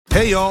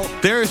Hey y'all,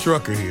 Darius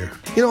Rucker here.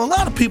 You know, a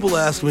lot of people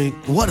ask me,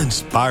 what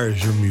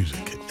inspires your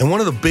music? And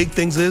one of the big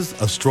things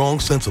is a strong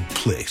sense of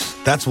place.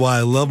 That's why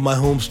I love my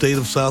home state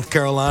of South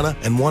Carolina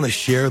and want to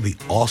share the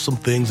awesome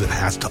things it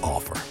has to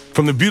offer.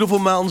 From the beautiful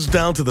mountains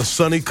down to the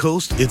sunny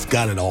coast, it's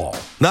got it all.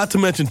 Not to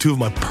mention two of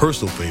my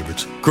personal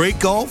favorites, great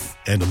golf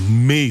and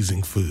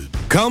amazing food.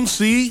 Come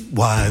see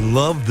why I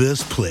love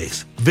this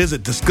place.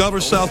 Visit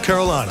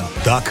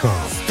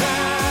discoversouthcarolina.com.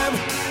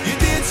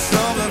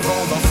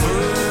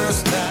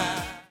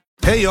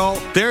 Hey y'all,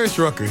 Darius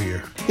Rucker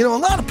here. You know, a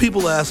lot of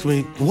people ask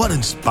me, what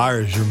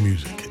inspires your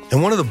music?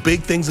 And one of the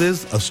big things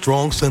is a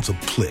strong sense of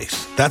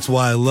place. That's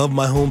why I love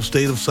my home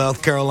state of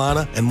South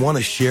Carolina and want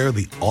to share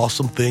the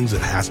awesome things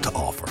it has to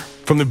offer.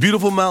 From the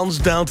beautiful mountains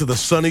down to the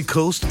sunny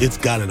coast, it's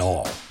got it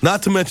all.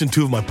 Not to mention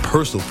two of my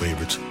personal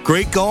favorites,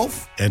 great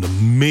golf and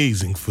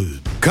amazing food.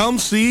 Come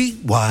see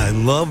why I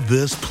love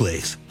this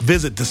place.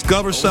 Visit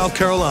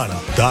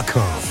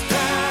discoversouthcarolina.com.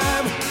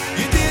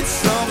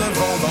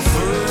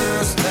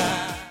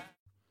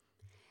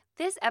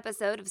 This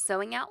episode of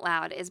Sewing Out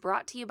Loud is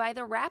brought to you by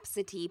the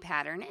Rhapsody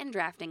Pattern and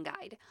Drafting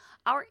Guide.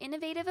 Our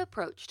innovative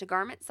approach to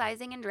garment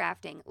sizing and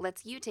drafting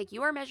lets you take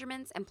your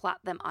measurements and plot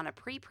them on a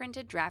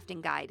pre-printed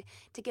drafting guide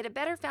to get a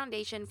better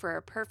foundation for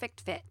a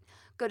perfect fit.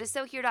 Go to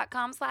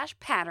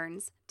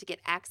sewhere.com/patterns to get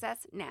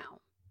access now.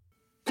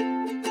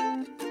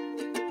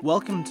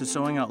 Welcome to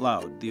Sewing Out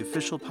Loud, the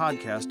official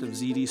podcast of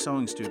ZD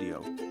Sewing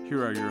Studio.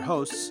 Here are your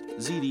hosts,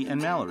 ZD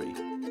and Mallory.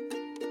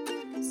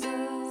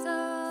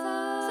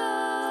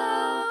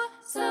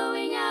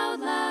 Sewing Out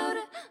Loud.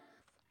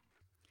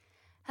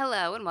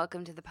 Hello and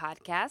welcome to the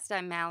podcast.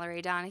 I'm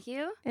Mallory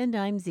Donahue. And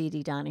I'm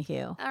ZD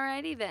Donahue.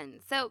 Alrighty then.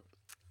 So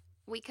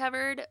we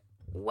covered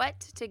what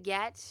to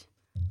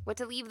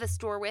leave the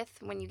store with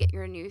when you get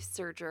your new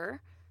serger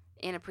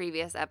in a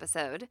previous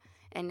episode.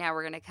 And now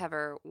we're going to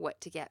cover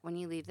what to get when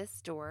you leave the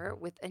store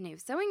with a new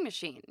sewing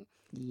machine.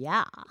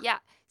 Yeah. Yeah.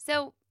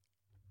 So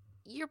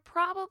you're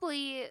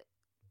probably...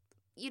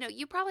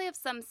 you probably have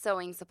some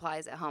sewing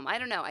supplies at home. I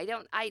don't know. I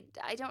don't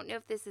know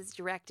if this is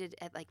directed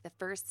at like the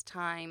first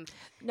time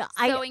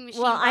sewing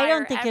machine buyer I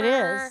don't think ever.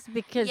 It is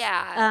because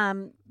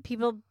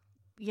people,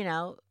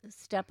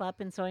 step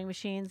up in sewing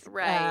machines.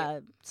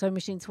 Right. Sewing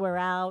machines wear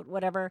out,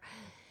 whatever.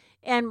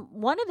 And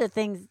one of the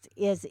things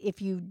is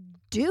if you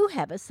do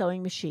have a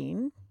sewing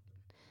machine,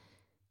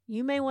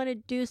 you may want to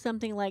do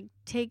something like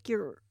take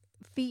your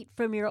feet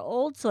from your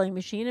old sewing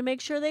machine and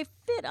make sure they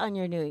fit on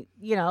your new,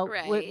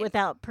 right.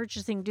 without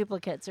purchasing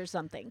duplicates or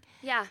something.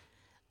 Yeah.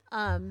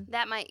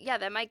 That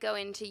might go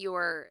into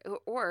your,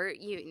 or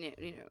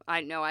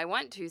I know I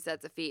want 2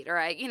 sets of feet, or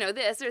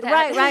this or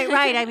that.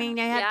 Right. I mean,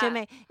 you have to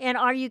make, and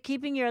are you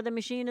keeping your other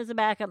machine as a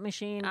backup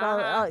machine?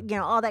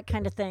 All that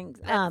kind of thing.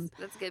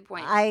 That's a good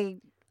point.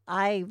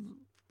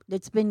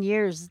 It's been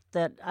years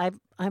that I've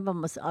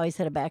almost always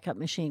had a backup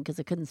machine because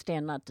I couldn't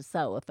stand not to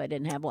sew if I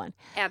didn't have one.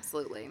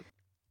 Absolutely.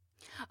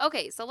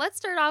 Okay, so let's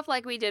start off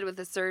like we did with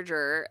the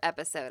serger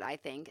episode, I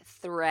think.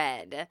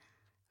 Thread. What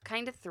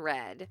kind of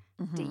thread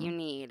do you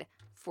need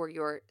for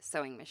your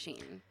sewing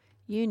machine?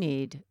 You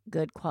need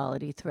good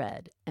quality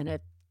thread.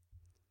 And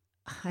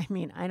I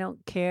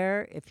don't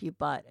care if you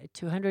bought a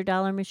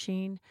 $200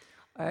 machine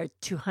or a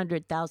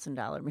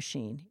 $200,000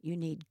 machine. You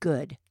need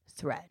good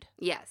thread.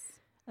 Yes.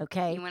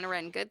 Okay? You want to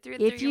run good through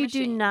If your you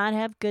machine. do not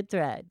have good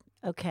thread,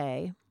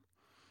 okay,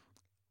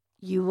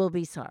 you will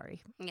be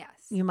sorry. Yes.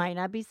 You might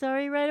not be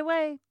sorry right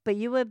away, but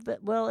you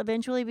will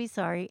eventually be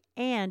sorry.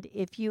 And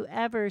if you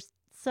ever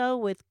sew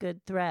with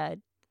good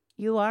thread,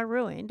 you are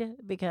ruined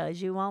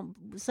because you won't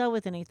sew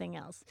with anything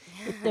else.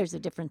 There's a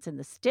difference in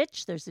the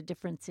stitch. There's a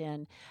difference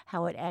in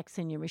how it acts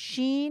in your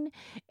machine.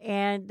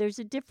 And there's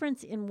a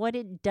difference in what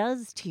it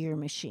does to your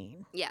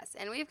machine. Yes.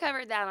 And we've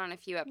covered that on a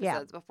few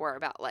episodes before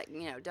about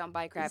don't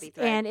buy crappy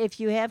thread. And if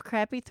you have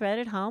crappy thread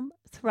at home,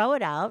 throw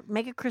it out.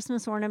 Make a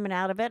Christmas ornament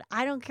out of it.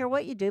 I don't care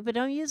what you do, but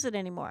don't use it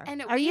anymore.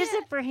 Or use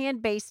it for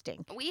hand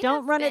basting.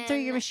 Don't run it through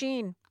your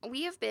machine.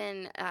 We have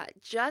been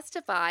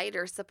justified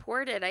or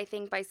supported, I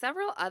think, by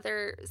several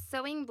other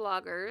sewing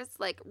bloggers.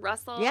 Like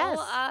Russell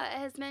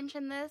has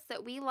mentioned this,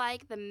 that we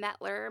like the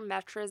Mettler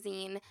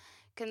Metrazine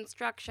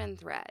construction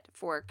thread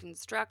for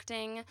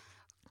constructing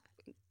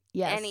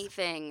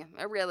anything.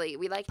 Really,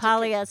 we like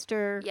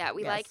polyester.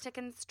 We like to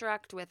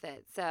construct with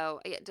it. So,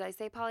 did I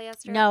say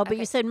polyester? No, but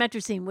you said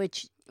Metrazine,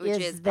 which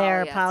is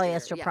their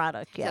polyester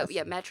product. Yes. So,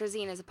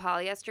 Metrazine is a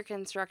polyester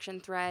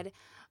construction thread.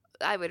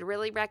 I would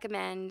really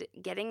recommend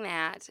getting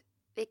that.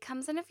 It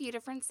comes in a few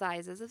different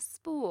sizes of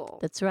spool.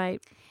 That's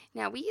right.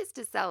 Now, we used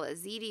to sell a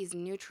ZD's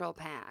neutral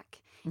pack,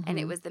 and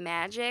it was the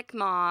magic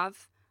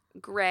mauve,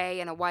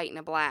 gray, and a white and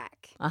a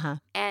black.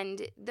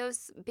 And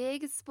those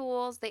big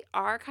spools, they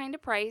are kind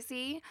of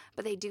pricey,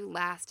 but they do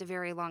last a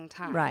very long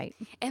time. Right.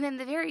 And then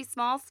the very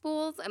small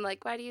spools, I'm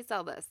like, why do you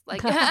sell this?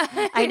 Like,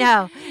 I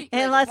know.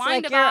 Unless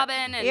wind a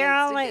bobbin,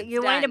 and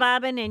you wind a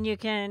bobbin, and you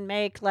can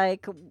make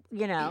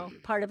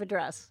part of a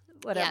dress.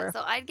 Whatever. Yeah,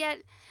 so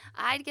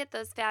I'd get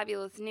those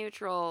fabulous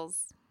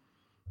neutrals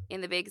in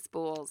the big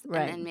spools,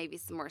 right. and then maybe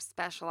some more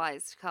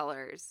specialized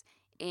colors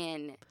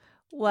in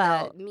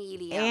Well, the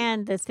medium.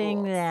 and the thing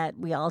spools. that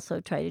we also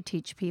try to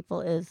teach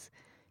people is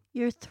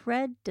your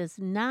thread does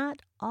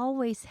not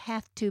always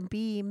have to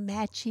be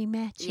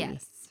matchy-matchy.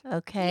 Yes.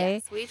 Okay?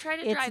 Yes, we try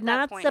to It's drive that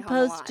not point home a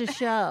supposed lot. to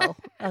show,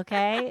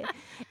 okay?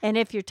 And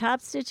if you're top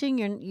stitching,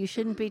 you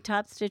shouldn't be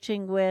top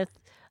stitching with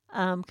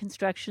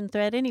construction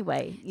thread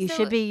anyway. You So-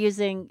 should be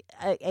using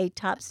a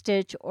top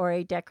stitch or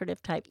a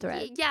decorative type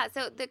thread. Yeah,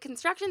 so the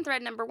construction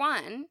thread number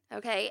 1,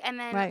 okay? And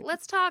then Right.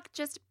 let's talk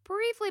just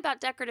briefly about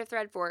decorative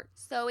thread for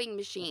sewing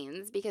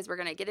machines because we're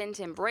going to get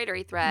into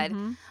embroidery thread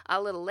Mhm.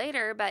 a little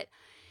later. But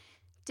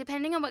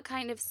depending on what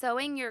kind of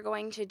sewing you're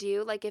going to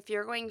do, like if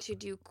you're going to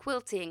do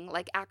quilting,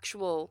 like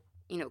actual,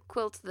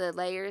 quilt the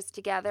layers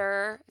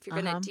together, if you're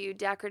going Uh-huh. to do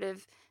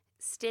decorative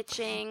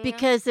stitching.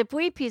 Because if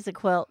we piece a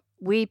quilt,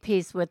 we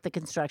piece with the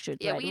construction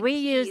Yeah, thread. we we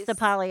use the piece-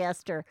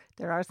 polyester.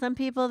 There are some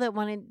people that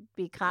want to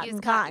be Use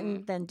cotton,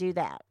 cotton. then do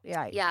that.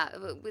 Right. Yeah,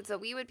 so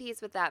we would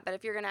piece with that. But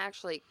if you're going to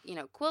actually,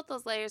 quilt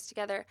those layers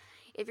together,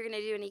 if you're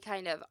going to do any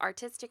kind of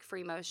artistic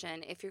free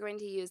motion, if you're going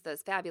to use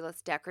those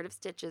fabulous decorative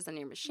stitches on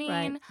your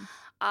machine,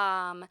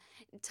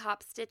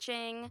 top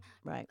stitching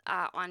Right.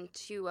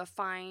 onto a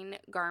fine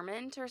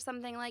garment or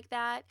something like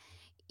that,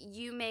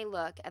 you may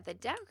look at the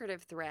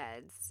decorative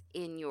threads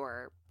in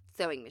your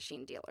sewing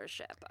machine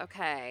dealership,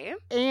 okay?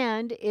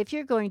 And if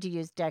you're going to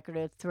use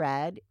decorative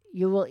thread,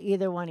 you will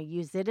either want to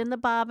use it in the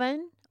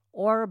bobbin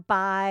or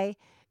buy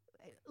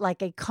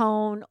like a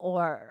cone,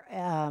 or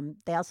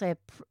they also have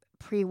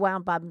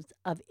pre-wound bobbins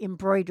of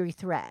embroidery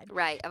thread.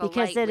 Right, of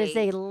Because a it is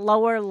a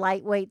lower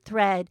lightweight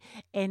thread,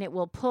 and it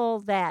will pull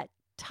that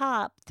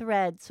top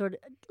thread sort of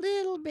a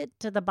little bit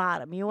to the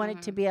bottom. You want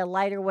it to be a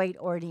lighter weight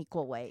or an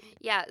equal weight.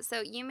 Yeah,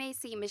 so you may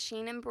see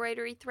machine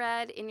embroidery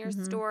thread in your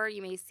store.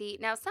 You may see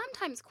now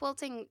sometimes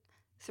quilting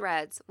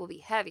threads will be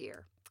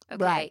heavier.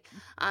 Okay. Right.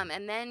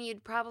 And then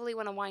you'd probably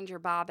want to wind your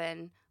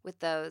bobbin with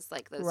those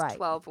Right.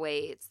 12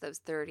 weights, those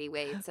 30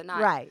 weights, and not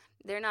Right.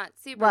 they're not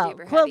super Well,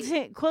 duper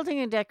heavy. quilting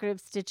and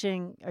decorative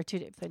stitching are two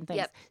different things.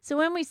 Yep. So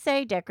when we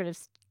say decorative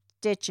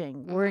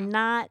stitching,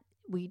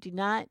 we do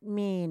not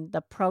mean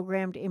the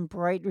programmed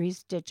embroidery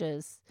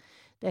stitches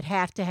that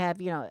have to have,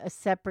 a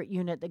separate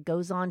unit that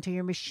goes onto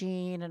your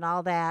machine and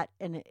all that.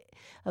 And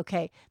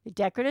the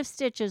decorative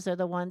stitches are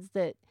the ones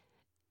that,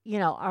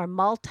 are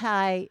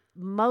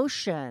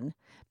multi-motion,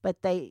 but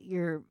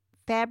your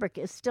fabric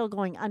is still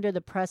going under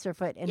the presser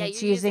foot, and Yeah,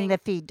 it's you're using using- the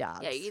feed dogs.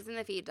 Yeah, you're using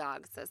the feed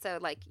dogs. So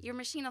like your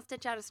machine will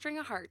stitch out a string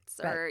of hearts,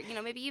 Right.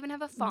 or maybe even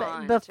have a But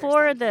font.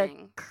 before or the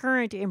something.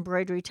 current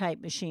embroidery type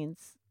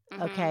machines,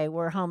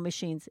 were home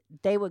machines,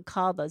 they would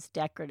call those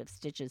decorative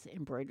stitches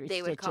embroidery They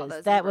stitches. would call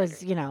those that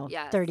was, embroidery.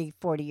 Yes. 30,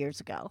 40 years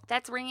ago.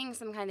 That's ringing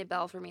some kind of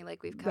bell for me.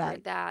 Like we've covered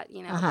Right. that,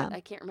 Uh-huh. but I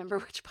can't remember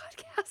which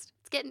podcast.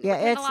 It's getting Yeah,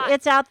 we're getting a lot.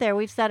 it's out there.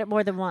 We've said it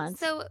more than once.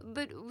 So,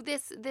 but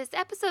this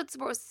episode's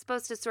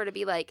supposed to sort of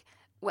be like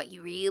what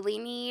you really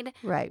need.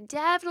 Right.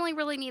 Definitely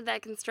really need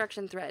that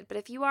construction thread. But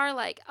if you are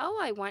like, oh,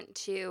 I want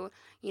to,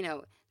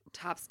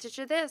 top stitch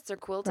of this or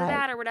quilt of Right.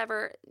 that or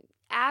whatever,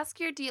 ask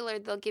your dealer.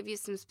 They'll give you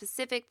some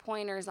specific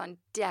pointers on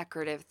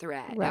decorative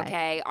thread, Right.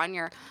 okay, on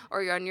your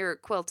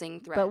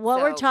quilting thread. But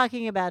what we're So,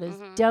 talking about is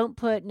don't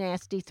put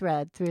nasty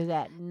thread through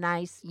that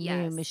nice new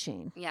Yes.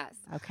 machine. yes.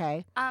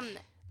 Okay.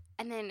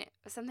 And then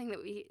something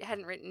that we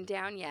hadn't written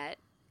down yet.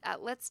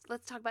 Let's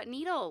talk about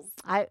needles.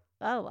 I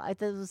thought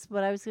this was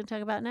what I was going to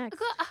talk about next.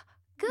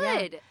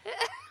 Good.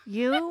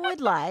 You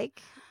would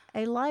like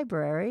a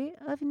library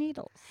of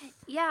needles.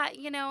 Yeah,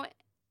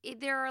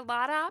 there are a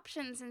lot of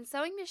options in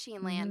sewing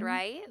machine land, Mhm.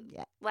 right?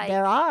 Yeah, Like,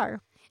 there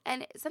are.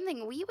 and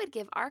something we would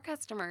give our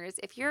customers,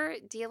 if your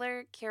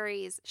dealer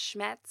carries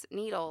Schmetz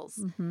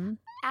needles, Hmm.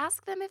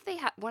 ask them if they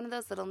have one of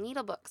those little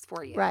needle books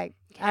for you. Right.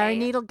 Or Okay? a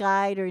needle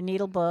guide or a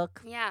needle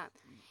book. Yeah.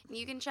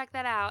 You can check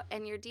that out,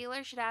 and your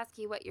dealer should ask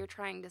you what you're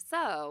trying to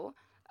sew,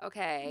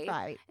 okay?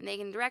 Right. And they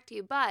can direct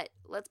you, but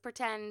let's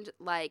pretend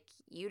like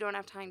you don't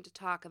have time to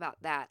talk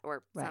about that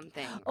or Right.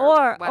 something.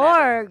 Or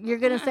whatever. you're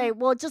going to say,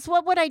 well, just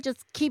what would I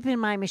just keep in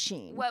my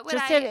machine? What would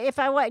just I- if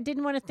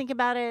didn't want to think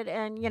about it,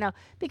 and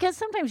because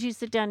sometimes you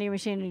sit down to your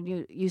machine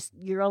and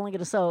you're only going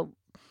to sew,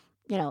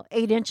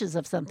 8 inches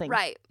of something.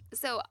 Right.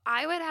 So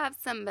I would have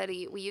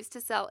somebody, we used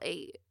to sell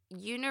a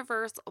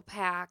universal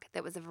pack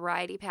that was a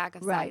variety pack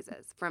of Right.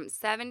 sizes from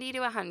 70 to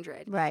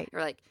 100. Right.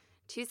 Or like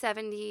 2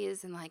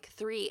 70s and like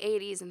 3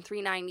 80s and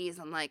 3 90s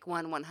and like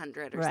 1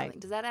 100 or Right. something.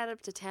 Does that add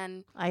up to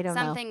 10? I don't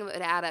know. Something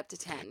would add up to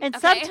 10. And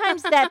okay?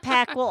 sometimes that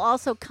pack will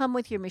also come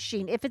with your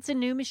machine. If it's a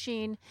new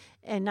machine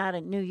and not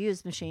a new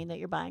used machine that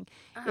you're buying,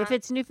 Uh-huh. if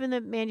it's new from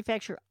the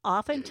manufacturer,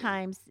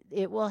 oftentimes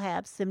it will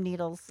have some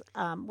needles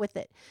with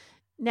it.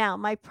 Now,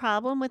 my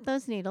problem with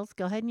those needles,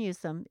 go ahead and use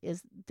them,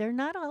 is they're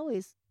not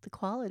always the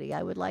quality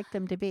I would like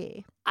them to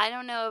be. I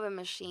don't know of a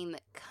machine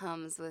that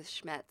comes with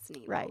Schmetz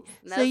needles. Right.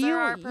 Those So you are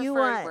our preferred you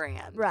want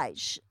brand.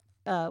 right.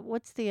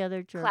 What's the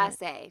other German?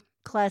 Class A.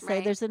 Class A.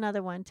 right? There's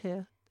another one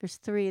too. There's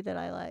 3 that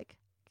I like.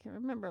 Can't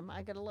remember them.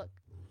 I gotta look.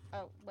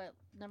 Oh well,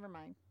 never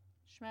mind.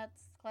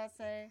 Schmetz Class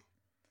A.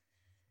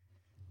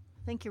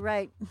 I think you're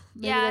right.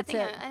 Maybe Yeah, that's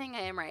it. I think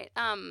I am right.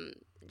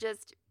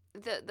 Just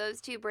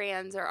those two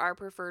brands are our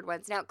preferred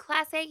ones. Now,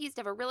 Class A used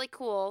to have a really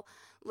cool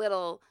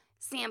little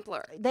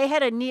sampler. They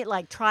had a neat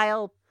like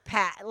trial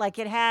pack. Like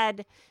it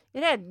had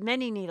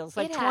many needles,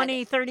 like It had-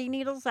 20, 30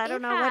 needles. I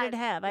don't know what had- it'd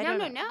have. I no,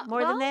 don't no, know. no. More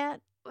than Well,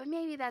 that? Well,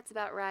 maybe that's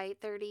about right.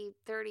 30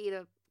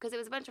 to, because it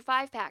was a bunch of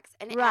 5-packs,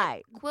 and it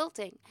Right. had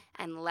quilting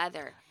and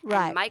leather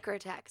Right. and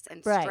Microtex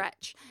and Right.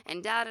 stretch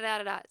and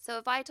da-da-da-da-da. So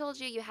if I told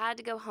you you had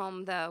to go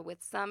home, though,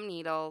 with some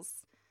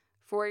needles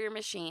for your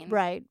machine,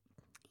 Right.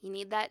 you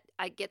need that.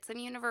 I'd get some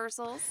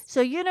universals.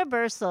 So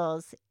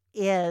Universals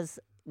is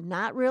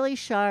not really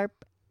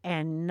sharp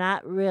and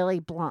not really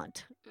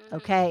blunt. Mhm.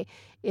 Okay.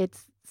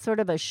 It's sort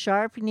of a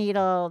sharp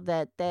needle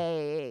that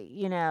they,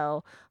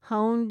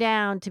 hone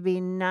down to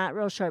be not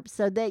real sharp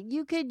so that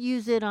you could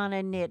use it on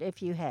a knit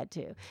if you had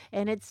to.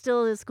 And it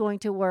still is going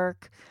to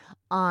work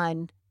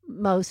on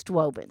most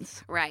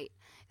wovens. Right.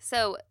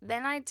 So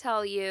then I'd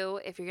tell you,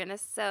 if you're going to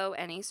sew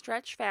any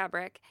stretch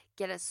fabric,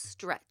 get a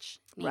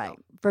stretch needle. Right.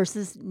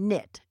 Versus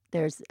knit.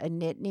 There's a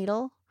knit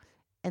needle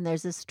and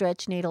there's a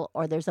stretch needle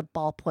or there's a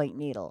ballpoint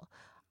needle.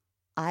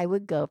 I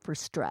would go for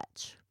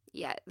stretch.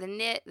 Yeah,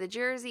 the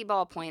jersey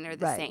ballpoint are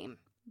the Right. same.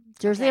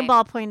 Jersey and Okay.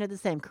 ballpoint are the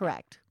same,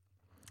 correct?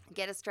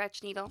 Get a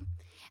stretch needle.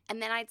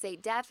 And then I'd say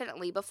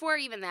definitely, before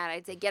even that,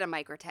 I'd say get a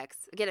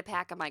Microtex. Get a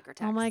pack of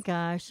Microtex. Oh my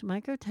gosh,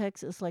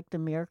 Microtex is like the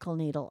miracle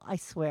needle, I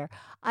swear.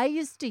 I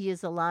used to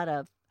use a lot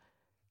of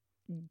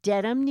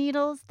denim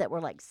needles that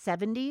were like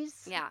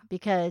 70s. Yeah.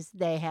 Because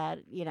they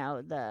had,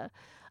 the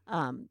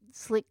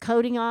slick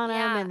coating on them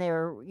Yeah. and they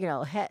were,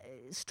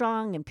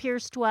 strong and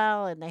pierced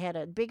well and they had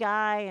a big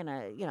eye and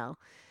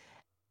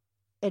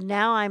and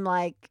now I'm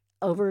like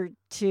over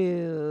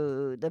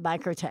to the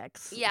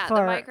Microtex. Yeah, for-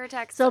 the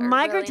Microtex So are really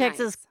Microtex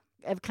nice.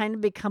 have kind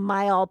of become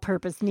my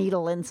all-purpose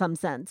needle in some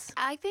sense.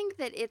 I think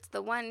that it's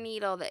the one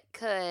needle that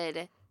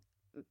could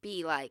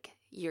be like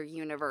your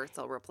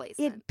universal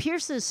replacement. It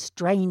pierces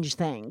strange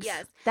things.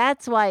 Yes.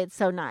 That's why it's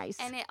so nice.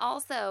 And it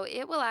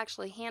will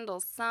actually handle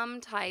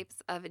some types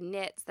of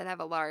knits that have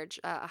a large,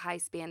 high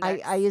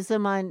spandex. I use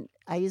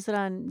it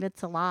on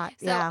knits a lot.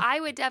 So yeah. I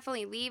would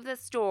definitely leave the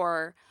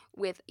store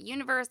with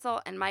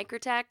Universal and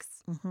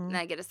Microtex, Mhm. and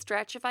I get a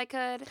stretch if I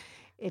could.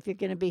 If you're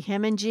going to be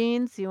hem and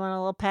jeans, you want a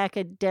little pack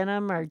of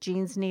denim or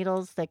jeans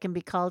needles. They can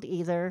be called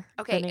either,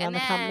 Okay, depending and on the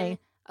then, company.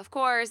 of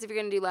course, if you're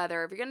going to do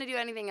leather, if you're going to do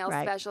anything else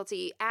Right.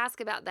 specialty, ask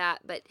about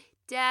that, but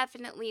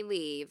definitely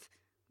leave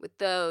with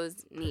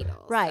those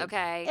needles. Right.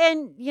 Okay.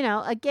 And,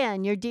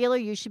 again, your dealer,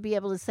 you should be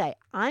able to say,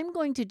 I'm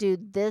going to do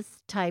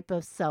this type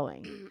of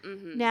sewing.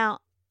 Mhm. Now,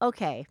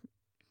 okay,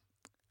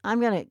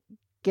 I'm going to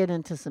get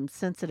into some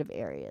sensitive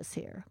areas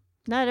here.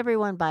 Not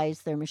everyone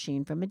buys their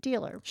machine from a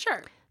dealer.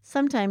 Sure.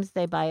 Sometimes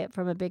they buy it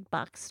from a big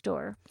box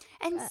store,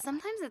 And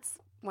sometimes it's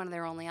one of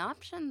their only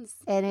options.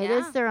 and it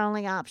is their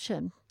only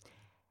option.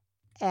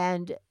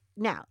 And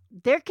now,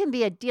 there can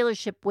be a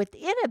dealership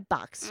within a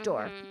box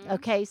store. Mhm.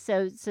 Okay,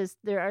 so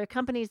there are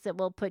companies that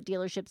will put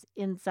dealerships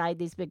inside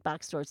these big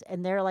box stores,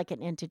 and they're like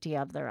an entity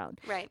of their own.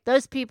 Right.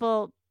 Those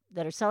people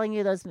that are selling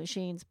you those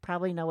machines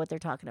probably know what they're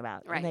talking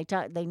about. Right.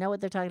 And they know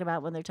what they're talking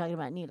about when they're talking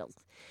about needles.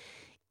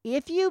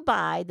 If you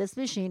buy this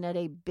machine at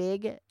a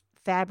big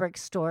fabric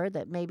store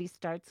that maybe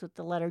starts with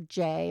the letter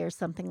J or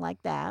something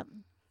like that,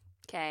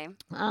 Okay.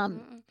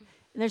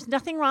 there's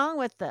nothing wrong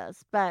with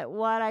this. But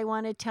what I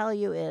want to tell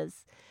you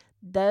is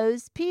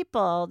those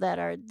people that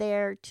are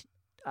there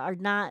are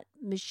not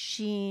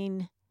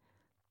machine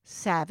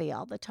savvy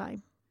all the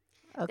time.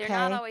 Okay. They're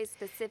not always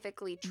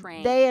specifically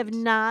trained. They have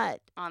not.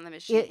 on the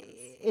machines.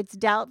 It's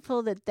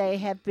doubtful that they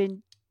have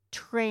been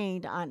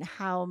trained on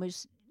how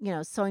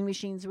sewing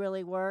machines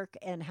really work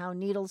and how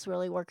needles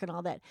really work and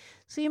all that.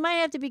 So you might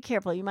have to be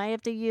careful. You might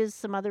have to use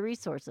some other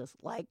resources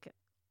like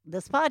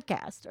this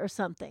podcast or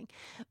something.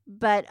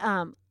 But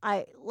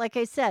like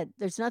I said,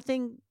 there's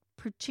nothing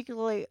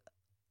particularly,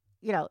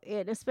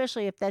 and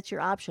especially if that's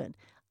your option.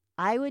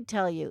 I would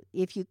tell you,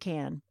 if you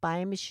can, buy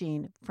a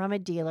machine from a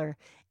dealer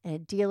and a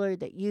dealer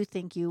that you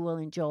think you will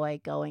enjoy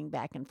going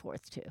back and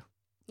forth to.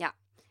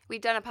 We've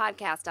done a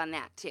podcast on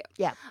that too.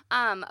 Yeah.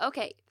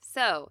 Okay,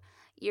 so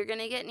you're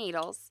gonna get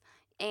needles,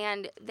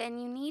 and then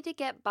you need to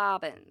get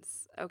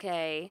bobbins.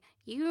 Okay,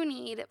 you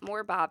need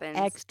more bobbins.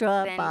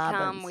 Extra than bobbins.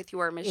 come with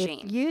your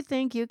machine. If you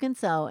think you can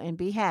sew and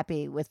be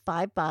happy with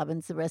 5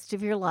 bobbins the rest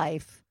of your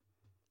life,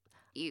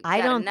 You I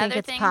got don't think another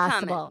it's thing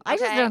possible. coming, I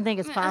just okay? don't think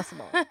it's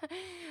possible.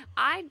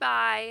 I'd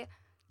buy.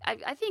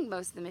 I think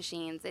most of the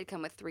machines they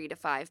come with 3 to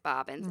 5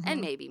 bobbins and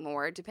Mhm. maybe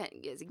more,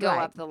 depending as you go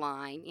Right. up the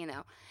line.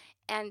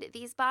 And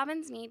these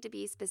bobbins need to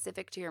be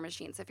specific to your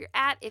machine. So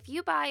if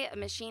you buy a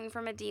machine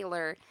from a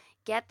dealer,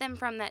 get them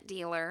from that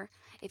dealer.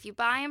 If you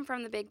buy them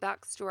from the big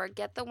box store,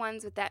 get the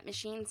ones with that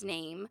machine's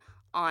name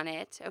on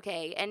it,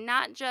 okay? And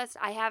not just,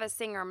 I have a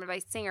Singer, I'm going to buy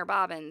Singer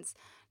bobbins.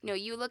 No,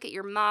 you look at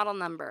your model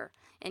number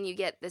and you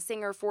get the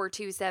Singer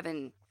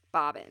 427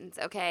 bobbins,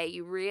 okay?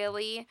 You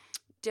really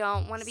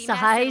don't want to be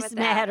messing with Size that.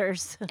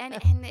 matters. And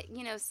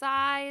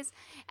size,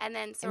 and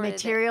then The sort of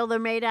material they're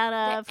made out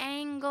of. the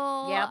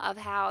angle Yep. of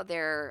how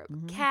they're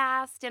Mhm.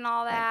 cast and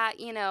all Right.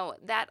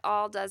 that. That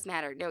all does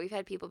matter. No, we've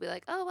had people be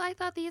like, "Oh, well, I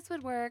thought these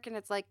would work," and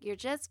it's like you're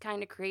just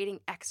kind of creating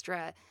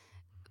extra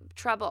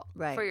trouble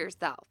Right. for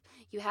yourself.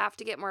 You have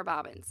to get more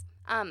bobbins.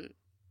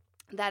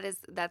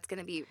 That's going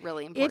to be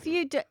really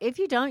important. If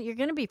you don't, you're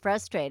going to be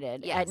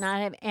frustrated Yes. at not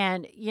having.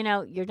 And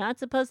you're not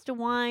supposed to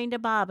wind a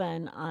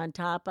bobbin on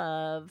top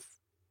of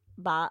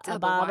a Double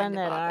bobbin wind a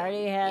that bobbin.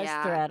 already has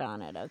Yeah. thread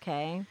on it.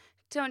 Okay.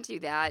 Don't do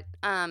that.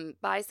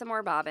 Buy some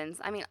more bobbins.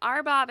 I mean,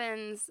 our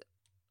bobbins,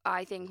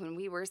 I think when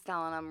we were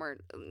selling them, were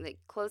like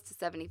close to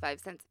 75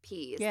 cents a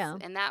piece. Yeah.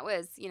 And that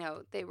was,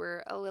 they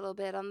were a little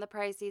bit on the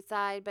pricey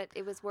side, but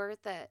it was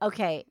worth it.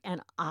 Okay.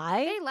 And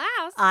They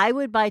last. I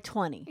would buy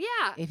 20.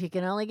 Yeah. If you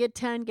can only get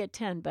 10, get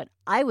 10. But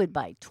I would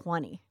buy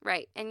 20.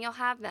 Right. And you'll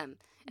have them.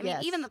 I mean,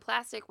 Yes. even the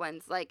plastic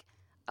ones, like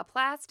a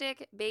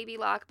plastic baby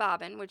lock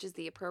bobbin, which is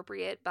the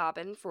appropriate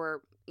bobbin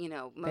for,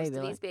 most Baby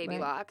of these lock, baby right.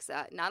 locks.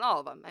 Not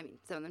all of them. I mean,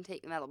 some of them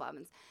take the metal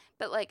bobbins.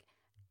 But, like,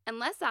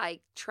 unless I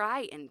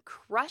try and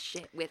crush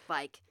it with,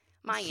 like,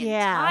 my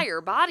Yeah.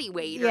 entire body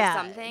weight or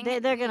something.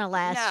 They're going to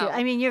last you. no.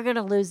 I mean, you're going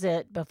to lose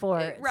it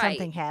before Right.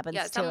 something happens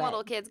Yeah, to some it.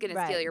 little kid's going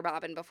to steal Right. your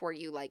bobbin before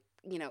you, like,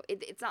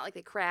 it's not like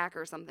they crack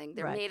or something.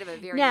 They're Right. made of a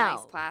very Now,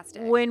 nice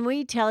plastic. when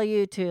we tell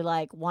you to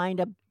like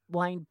wind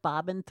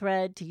bobbin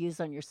thread to use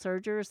on your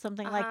serger or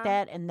something like Uh-huh.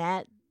 that, and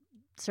that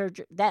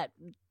serger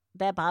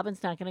that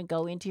bobbin's not going to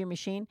go into your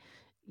machine,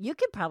 you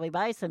could probably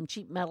buy some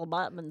cheap metal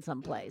bobbin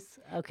someplace.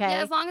 Okay.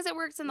 Yeah, as long as it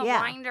works in the Yeah.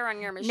 winder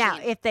on your machine. Now,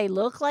 if they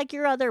look like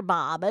your other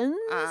bobbins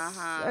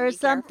Uh-huh, or be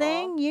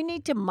something, careful. you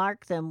need to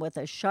mark them with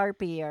a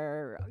Sharpie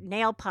or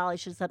nail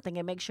polish or something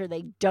and make sure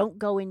they don't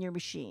go in your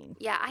machine.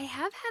 Yeah, I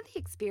have had the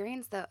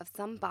experience, though, of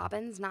some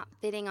bobbins not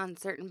fitting on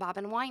certain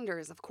bobbin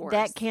winders, of course.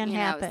 That can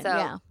happen, So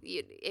yeah.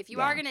 if you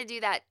Yeah. are going to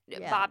do that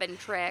Yeah. bobbin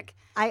trick,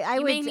 I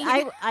You may would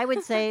need- I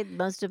would say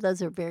most of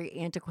those are very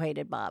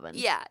antiquated bobbins.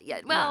 yeah.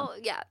 Well,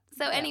 yeah.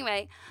 So Yeah.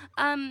 anyway,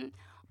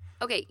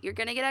 okay, you're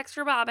going to get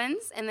extra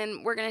bobbins, and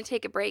then we're going to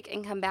take a break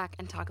and come back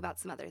and talk about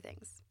some other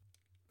things.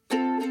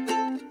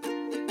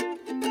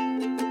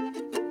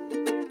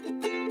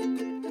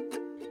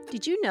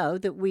 Did you know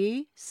that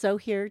we,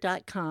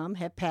 SewHere.com,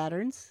 have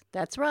patterns?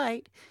 That's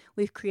right.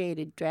 We've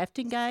created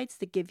drafting guides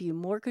that give you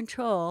more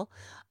control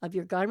of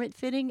your garment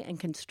fitting and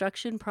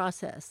construction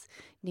process.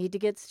 Need to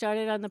get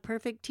started on the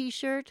perfect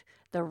t-shirt?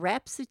 The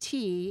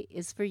Rhapsody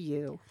is for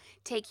you.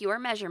 Take your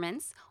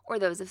measurements, or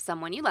those of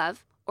someone you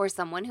love, or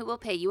someone who will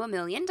pay you $1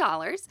 million,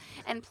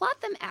 and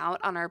plot them out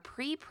on our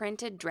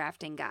pre-printed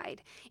drafting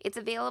guide. It's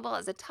available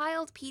as a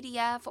tiled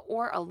PDF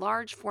or a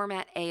large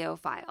format AO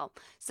file,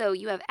 so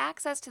you have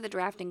access to the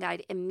drafting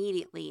guide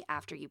immediately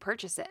after you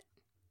purchase it.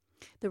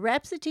 The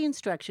Rhapsody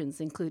instructions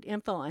include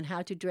info on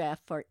how to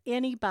draft for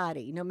any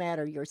body, no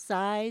matter your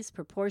size,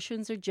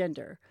 proportions, or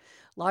gender.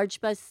 Large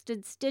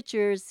busted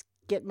stitchers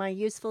get my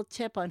useful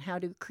tip on how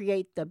to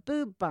create the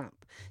boob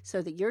bump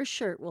so that your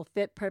shirt will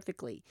fit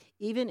perfectly,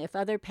 even if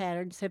other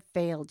patterns have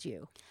failed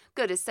you.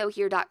 Go to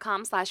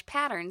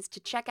sewhere.com/patterns to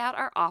check out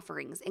our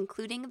offerings,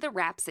 including the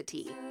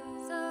Rhapsody.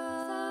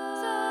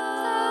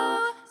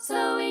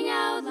 Sewing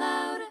out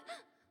loud.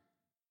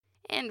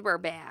 And we're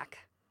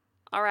back.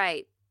 All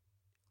right.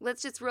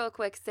 Let's just real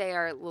quick say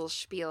our little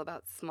spiel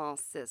about small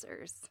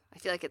scissors. I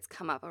feel like it's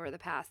come up over in the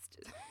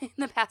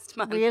past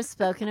month. We have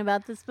spoken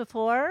about this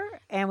before,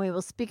 and we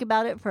will speak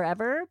about it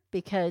forever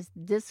because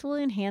this will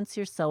enhance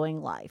your sewing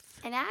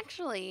life. And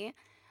actually,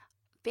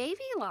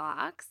 baby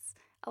locks,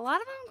 a lot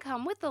of them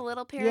come with a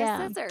little pair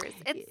Yeah. of scissors.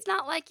 It's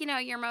not like,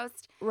 your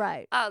most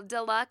Right.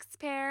 deluxe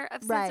pair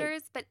of Right.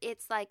 scissors, but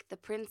it's like the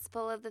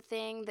principle of the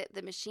thing that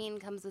the machine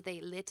comes with a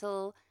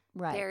little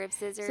Right. pair of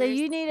scissors. So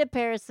you need a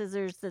pair of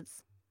scissors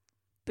that's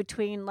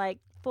between like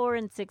 4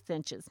 and 6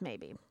 inches,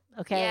 maybe.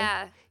 Okay.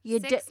 Yeah. You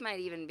 6 might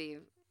even be,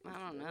 I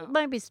don't know.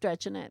 might be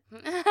stretching it,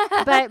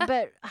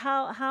 but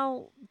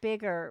how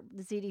big are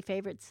the ZD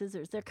favorite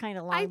scissors? They're kind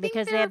of long I think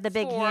because they they're have the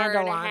big 4 handle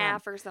and a on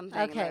half them. or something.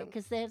 Okay,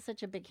 because they have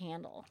such a big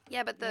handle.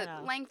 Yeah, but the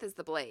know. length is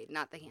the blade,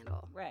 not the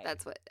handle. Right.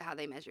 That's how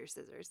they measure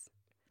scissors.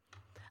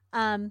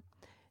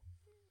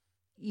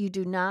 You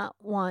do not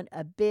want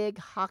a big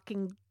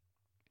hawking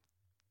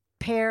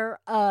pair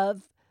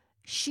of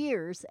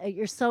shears at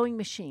your sewing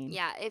machine.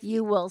 Yeah, if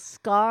You will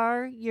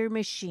scar your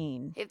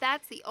machine. if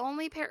that's the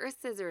only pair of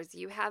scissors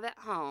you have at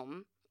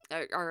home,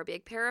 or a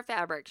big pair of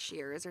fabric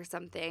shears or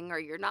something, or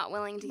you're not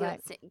willing to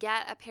Right.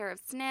 get a pair of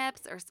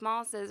snips or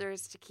small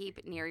scissors to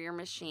keep near your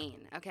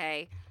machine,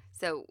 okay?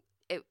 So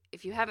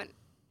if you haven't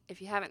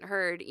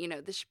heard,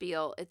 the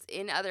spiel, it's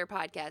in other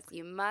podcasts.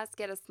 You must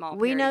get a small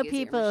We pair know to use at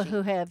your people machine.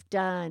 who have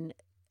done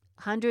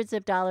hundreds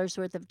of dollars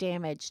worth of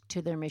damage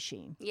to their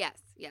machine. Yes.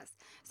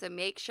 So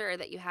make sure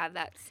that you have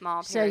that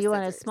small pair So of you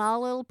want a scissors.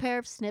 small little pair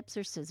of snips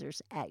or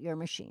scissors at your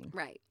machine.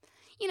 Right.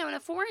 And a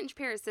 4-inch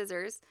pair of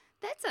scissors,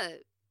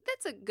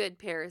 that's a good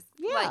pair.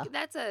 Yeah. Like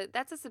that's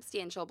a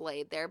substantial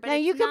blade there. But Now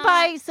it's you can not,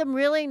 buy some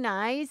really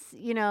nice,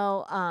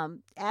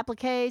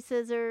 applique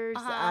scissors,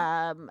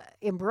 Uh-huh.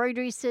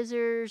 embroidery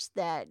scissors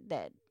that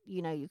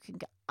you can.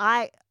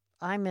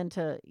 I'm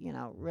into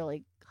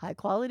really high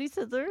quality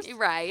scissors,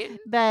 right.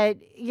 but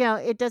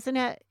it doesn't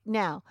have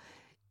now.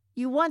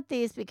 You want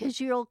these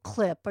because you'll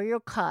clip or you'll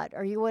cut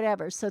or you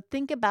whatever. So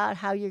think about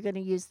how you're going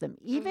to use them.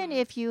 Even Mhm.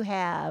 if you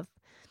have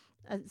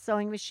a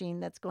sewing machine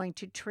that's going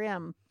to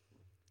trim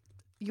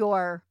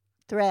your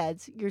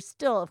threads, you're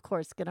still, of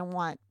course, going to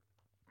want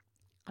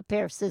a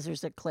pair of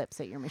scissors that clips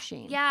at your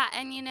machine. Yeah,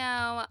 and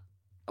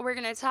we're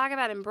going to talk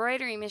about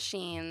embroidery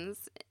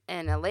machines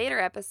in a later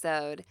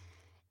episode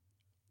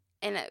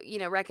and,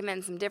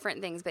 recommend some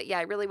different things. But yeah,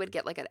 I really would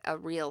get like a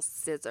real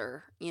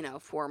scissor,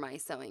 for my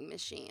sewing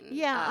machine.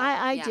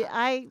 Yeah,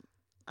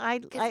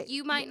 Because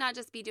you might not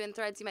just be doing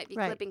threads, you might be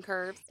Right. clipping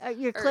curves.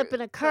 you're or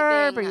clipping a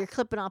curve or clipping you're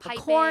clipping off a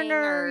piping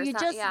corner. or You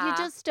some- just yeah. you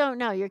just don't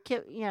know.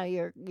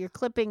 You're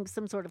clipping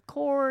some sort of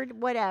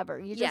cord, whatever.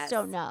 You just Yes.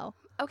 don't know.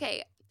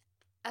 Okay,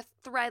 a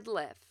thread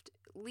lift.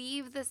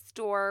 Leave the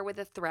store with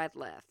a thread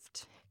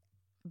lift.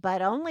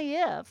 But only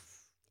if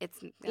It's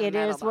it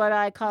is what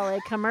I call a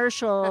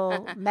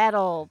commercial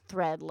metal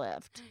thread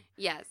lift.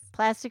 Yes.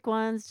 Plastic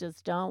ones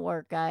just don't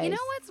work, guys. You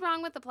know what's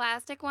wrong with the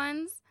plastic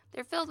ones?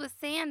 They're filled with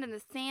sand and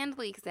the sand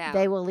leaks out.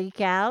 They will leak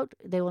out.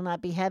 They will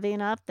not be heavy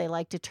enough. They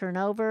like to turn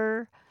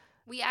over.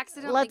 We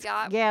accidentally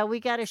got we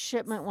got a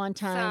shipment one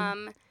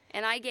time. some,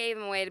 and I gave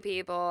them away to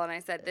people, and I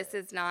said, this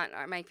is not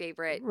my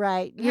favorite.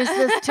 Right. Use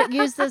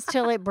this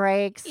till it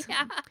breaks.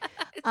 Yeah.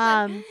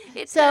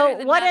 It's So better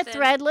than what a nothing.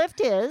 thread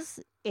lift is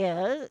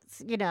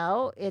it's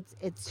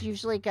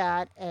usually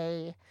got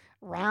a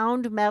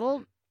round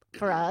metal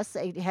for us,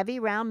 a heavy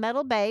round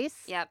metal base.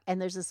 Yep.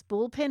 And there's a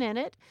spool pin in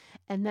it,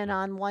 and then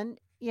on one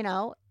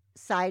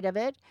side of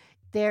it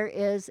there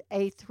is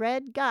a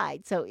thread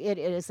guide. So it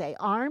is a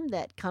arm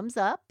that comes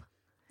up.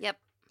 Yep.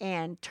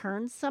 And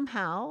turns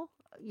somehow,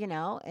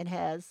 and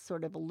has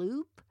sort of a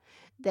loop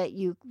that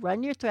you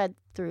run your thread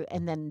through,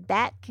 and then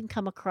that can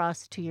come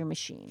across to your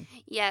machine.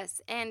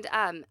 Yes, and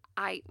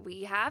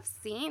we have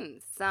seen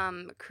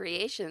some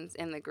creations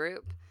in the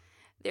group.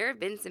 There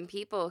have been some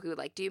people who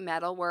do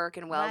metal work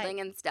and welding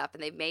and stuff,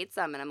 and they've made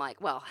some, and I'm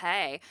like, well,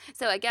 hey.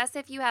 So I guess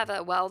if you have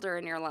a welder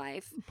in your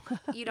life,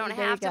 you don't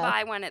There you have to go.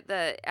 buy one at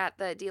the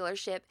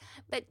dealership,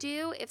 but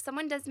if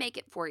someone does make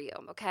it for you,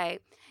 okay,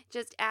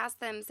 just ask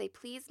them, say,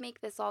 please make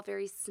this all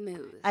very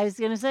smooth. I was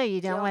going to say, you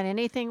don't Don't- want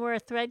anything where a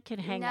thread can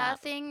hang up.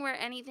 Nothing where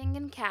anything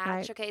can catch.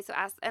 Right. Okay, so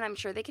ask, and I'm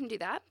sure they can do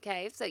that.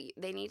 Okay, so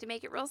they need to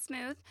make it real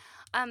smooth.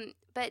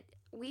 But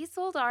we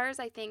sold ours.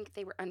 I think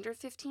they were under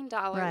 $15.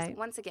 Right.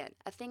 Once again,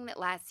 a thing that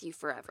lasts you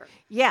forever.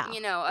 Yeah.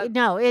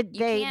 No, you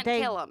they can't they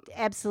kill 'em.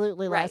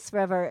 absolutely Right. last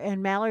forever.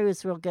 And Mallory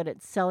was real good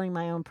at selling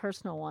my own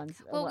personal ones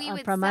Well, we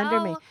would from under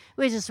me. sell-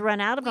 We just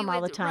run out of We them all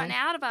the would time. run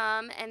out of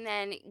them and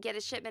then get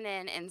a shipment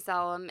in and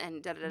sell them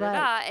and da da da da.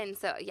 Right. And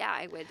so yeah,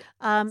 I would. In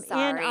our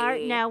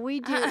Sorry. now we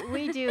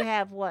do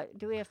have what?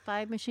 Do we have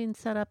 5 machines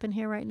set up in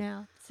here right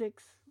now?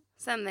 6.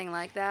 Something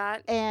like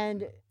that.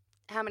 And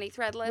How many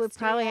thread lifts? we do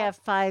probably we have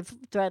 5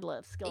 thread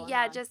lifts going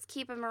Yeah, on. just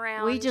keep them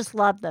around. We just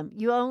love them.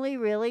 You only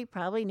really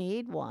probably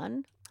need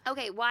one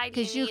okay. Why do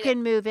because you you need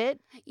can move it.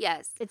 it?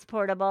 Yes. It's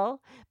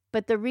portable.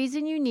 But the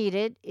reason you need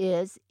it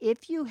is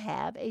if you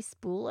have a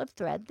spool of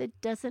thread that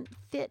doesn't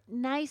fit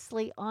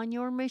nicely on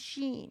your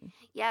machine.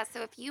 Yeah,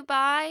 so if you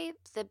buy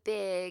the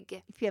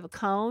big, If you have a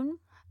cone,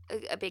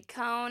 a big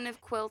cone of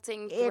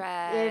quilting it-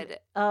 thread,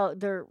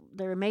 they're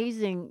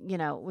amazing,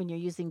 when you're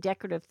using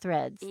decorative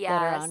threads that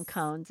are on Yes.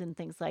 cones and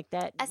things like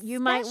that. You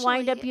might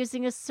wind up Especially-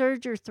 using a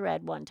serger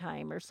thread one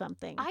time or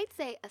something. I'd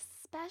say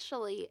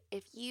especially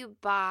if you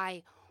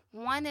buy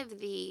one of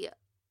the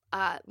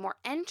more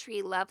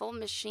entry-level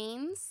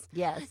machines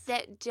yes.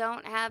 that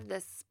don't have the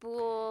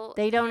spool.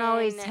 They don't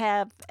always pin-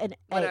 have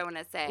What do I want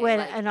to say?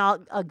 an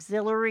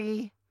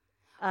auxiliary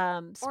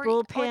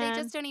spool pin. Or they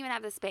just don't even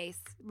have the space.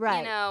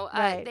 Right,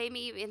 right. They may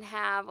even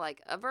have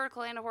a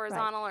vertical and a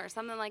horizontal or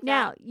something like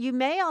Now, that. you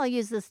may all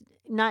use this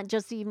not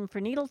just even for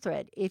needle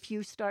thread. If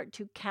you start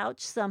to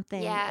couch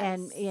something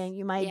and Yes,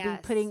 you might be yes.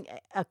 putting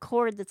a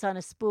cord that's on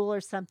a spool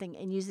or something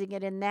and using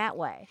it in that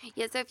way.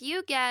 Yeah, so if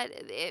you get,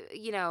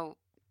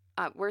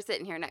 we're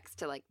sitting here next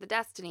to the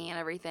Destiny and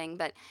everything,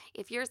 but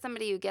if you're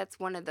somebody who gets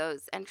one of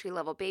those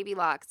entry-level baby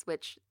locks,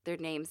 which their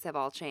names have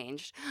all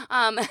changed,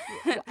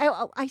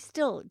 I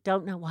still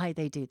don't know why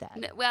they do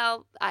that.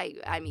 well,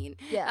 I mean,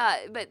 Yeah.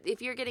 but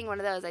if you're getting one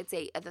of those, I'd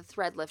say the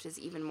thread lift is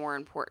even more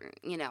important,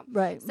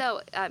 Right.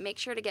 So make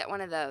sure to get one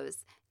of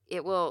those.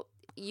 You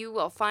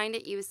will find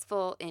it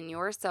useful in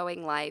your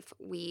sewing life,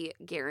 we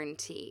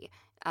guarantee,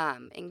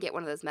 and get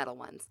one of those metal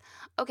ones.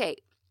 Okay.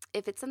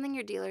 If it's something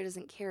your dealer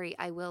doesn't carry,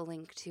 I will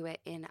link to it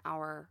in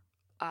our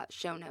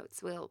show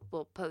notes. We'll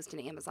post an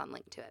Amazon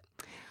link to it.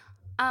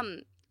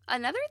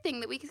 Another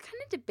thing that we kind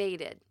of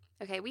debated.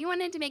 Okay, we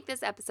wanted to make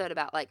this episode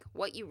about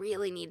what you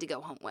really need to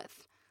go home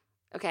with.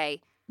 Okay,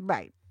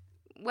 Right.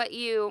 what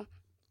you're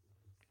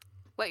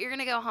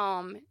gonna go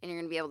home and you're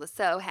gonna be able to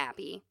sew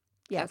happy.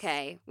 Yes.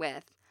 okay,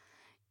 with.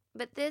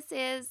 But this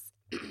is,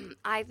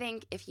 I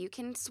think, if you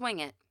can swing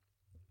it,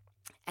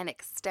 an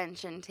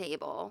extension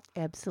table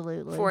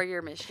Absolutely. for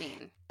your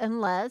machine.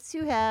 Unless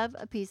you have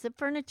a piece of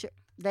furniture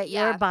that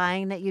Yeah. you're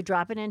buying that you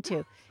drop it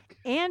into.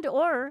 And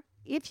or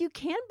if you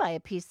can buy a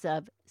piece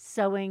of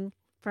sewing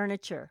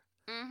furniture.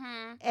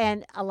 Mm-hmm.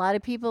 And a lot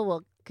of people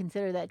will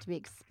consider that to be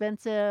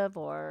expensive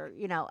or,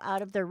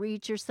 out of their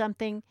reach or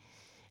something,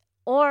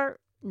 or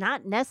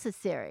not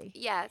necessary.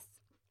 Yes.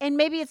 And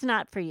maybe it's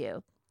not for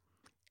you.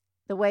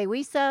 The way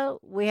we sew,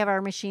 we have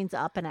our machines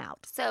up and out.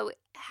 So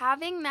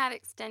having that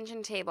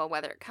extension table,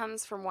 whether it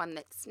comes from one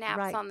that snaps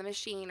Right. on the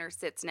machine or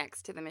sits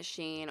next to the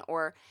machine,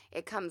 or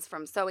it comes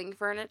from sewing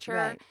furniture,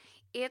 Right.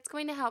 it's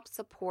going to help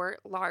support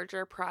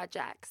larger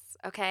projects,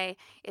 okay?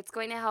 It's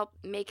going to help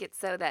make it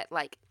so that,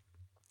 like,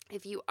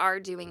 if you are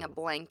doing a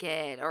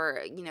blanket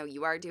or,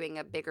 you are doing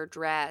a bigger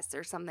dress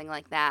or something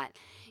like that,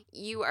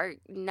 you are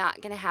not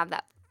going to have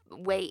that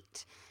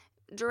weight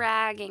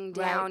dragging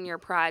down your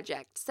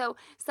project. So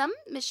some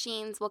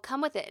machines will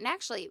come with it. And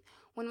actually,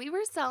 when we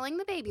were selling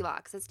the Baby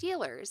Locks as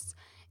dealers,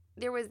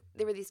 there were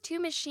these two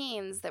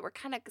machines that were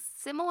kind of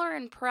similar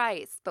in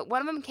price, but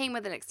one of them came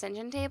with an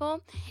extension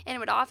table, and it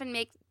would often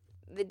make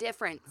the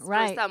difference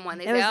for someone.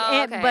 They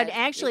say, okay, but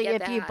actually,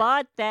 get if you that."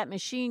 bought that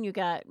machine, you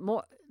got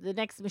more. The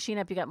next machine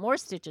up, you got more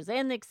stitches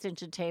and the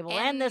extension table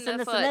and this the and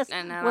this foot, and this.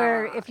 and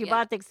Where if you yeah.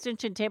 bought the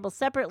extension table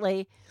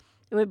separately,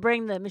 it would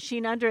bring the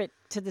machine under it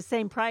to the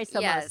same price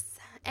almost. Yes.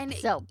 And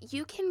So-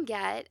 you can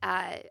get,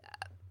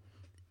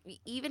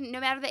 even no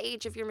matter the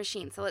age of your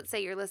machine. So let's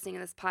say you're listening to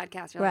this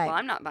podcast. You're Right. like, well,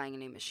 I'm not buying a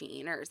new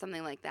machine or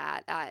something like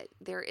that.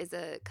 There is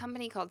a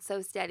company called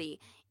So Steady,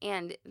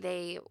 and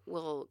they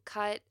will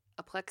cut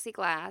a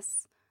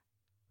plexiglass,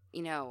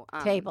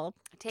 Table,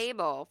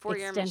 table for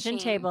your extension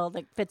machine. table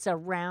that fits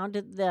around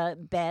the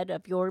bed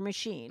of your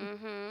machine.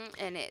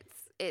 And it's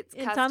It's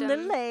custom. on the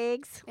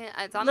legs,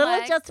 Yeah, it's on little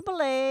legs. adjustable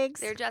legs.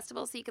 They're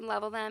adjustable, so you can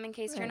level them in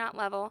case you're Right. not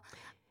level.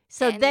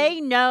 So and- they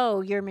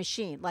know your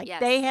machine. Like Yes.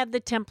 they have the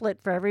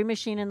template for every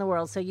machine in the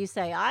world. So you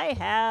say, I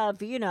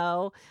have,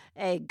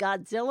 a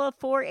Godzilla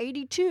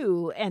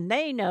 482, and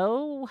they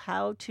know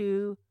how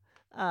to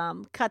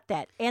cut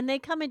that. And they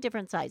come in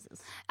different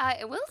sizes.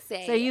 I will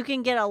say, So you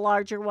can get a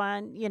larger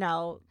one,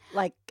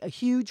 like a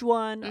huge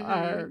one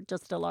or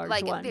just a large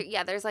like, one.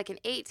 there's like an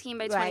 18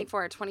 by Right.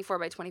 24, a 24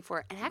 by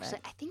 24. And actually,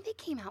 I think they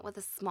came out with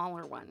a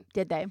smaller one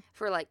Did they?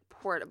 for like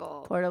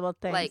portable Portable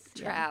things.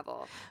 yeah.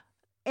 travel.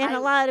 And I-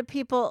 a lot of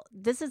people,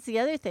 this is the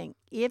other thing.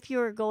 If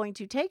you're going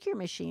to take your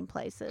machine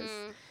places,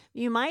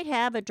 you might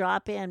have a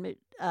drop-in,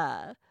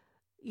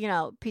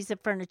 piece of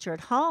furniture at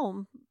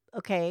home,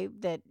 okay,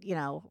 that,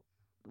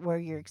 where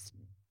you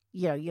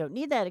don't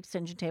need that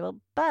extension table.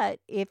 But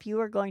if you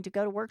are going to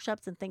go to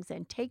workshops and things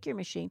and take your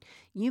machine,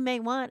 you may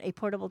want a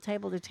portable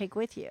table to take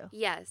with you.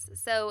 Yes.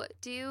 So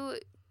do,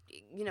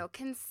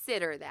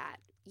 consider that.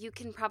 You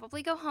can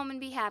probably go home and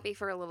be happy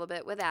for a little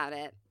bit without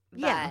it.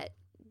 Yeah.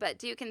 But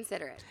do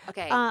consider it.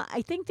 Okay.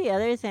 I think the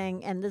other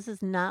thing, and this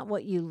is not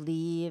what you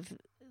leave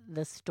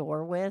the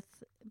store with,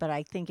 but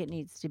I think it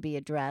needs to be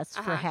addressed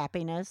for Uh-huh.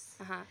 happiness.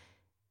 Uh-huh.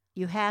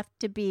 You have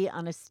to be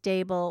on a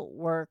stable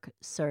work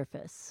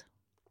surface.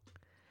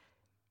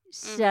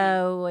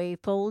 So a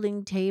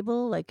folding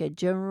table, like a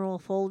general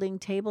folding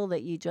table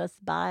that you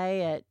just buy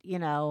at,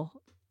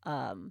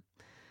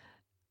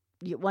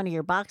 one of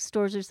your box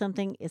stores or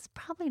something, is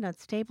probably not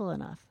stable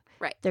enough.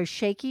 Right. They're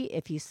shaky.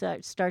 If you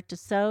start to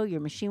sew, your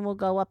machine will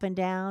go up and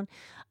down.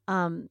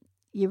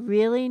 You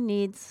really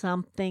need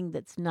something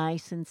that's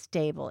nice and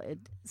stable.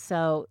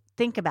 So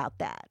think about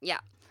that. Yeah.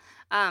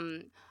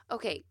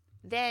 Okay.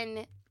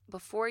 Then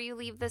before you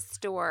leave the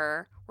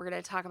store, we're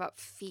going to talk about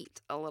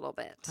feet a little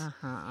bit.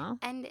 Uh-huh.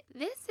 And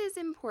this is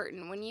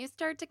important. When you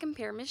start to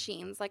compare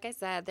machines, like I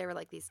said, there were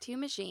like these two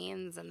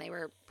machines and they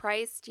were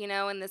priced,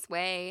 in this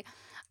way.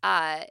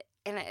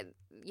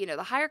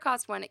 The higher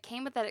cost one, it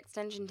came with that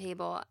extension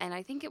table, and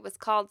I think it was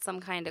called some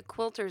kind of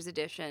quilter's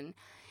edition,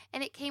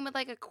 and it came with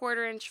like a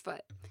 1/4-inch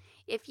foot.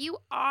 If you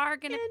are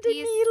going to And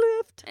piece... a knee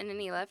lift. And a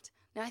knee lift.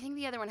 No, I think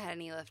the other one had a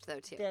knee lift though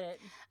too. Did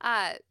it.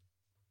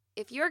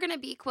 If you're going to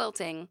be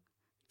quilting,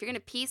 if you're going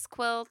to piece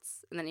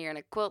quilts, and then you're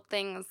going to quilt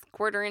things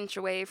 1/4-inch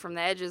away from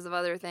the edges of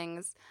other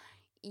things,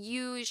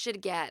 you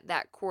should get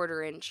that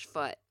 1/4-inch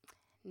foot.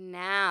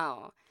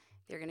 Now,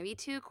 there are going to be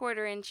 2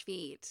 1/4-inch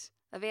feet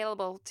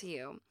available to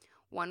you.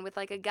 One with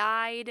like a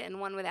guide and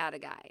one without a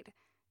guide.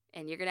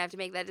 And you're going to have to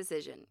make that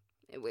decision,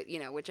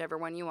 whichever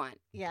one you want.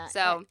 Yeah.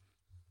 So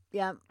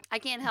yeah. I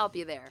can't help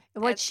you there.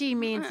 What That's- she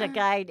means, a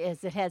guide,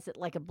 is it has it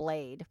like a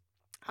blade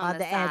on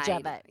the edge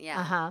of side. it.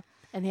 Yeah. Uh-huh.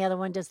 And the other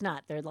one does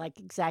not. They're like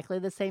exactly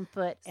the same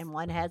foot, and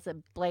one has a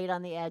blade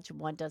on the edge and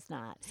one does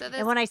not. So this,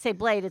 And when I say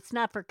blade, it's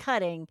not for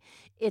cutting.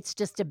 It's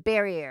just a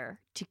barrier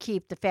to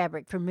keep the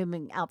fabric from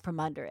moving out from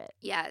under it.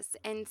 yes.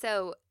 And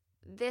so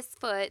this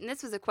foot, and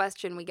this was a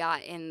question we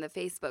got in the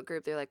Facebook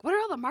group. They're like, what are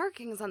all the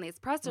markings on these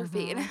presser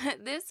feet?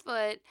 This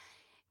foot,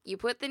 you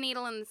put the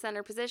needle in the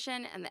center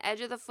position, and the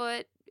edge of the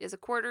foot is a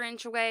 1/4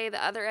 inch away,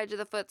 the other edge of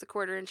the foot's a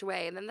 1/4 inch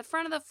away, and then the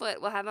front of the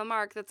foot will have a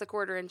mark that's a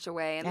 1/4 inch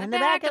away, and the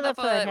back of the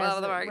foot will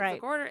have the mark that's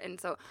a 1/4. And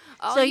so,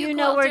 so you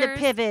know where to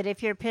pivot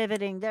if you're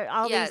pivoting. There,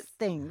 all these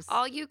things.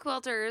 All you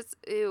quilters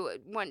who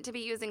want to be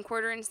using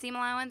 1/4 inch seam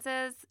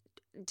allowances,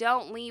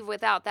 don't leave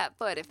without that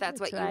foot if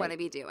that's what you want to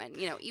be doing.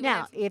 You know, even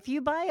now, if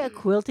you buy a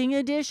quilting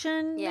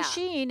edition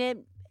machine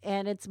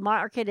and it's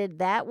marketed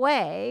that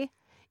way,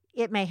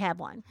 it may have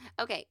one.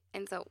 Okay,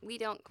 and so we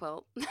don't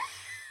quilt.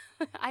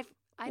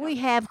 We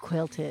have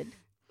quilted.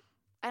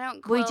 I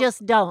don't quilt. We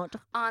just don't.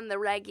 On the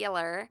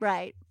regular.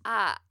 Right.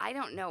 I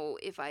don't know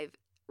if I've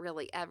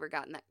really ever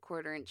gotten that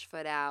 1/4 inch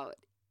foot out.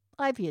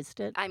 I've used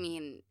it. I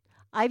mean,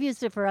 I've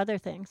used it for other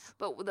things.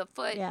 But with the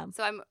foot,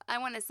 so I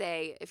want to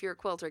say, if you're a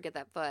quilter, get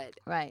that foot.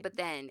 Right. But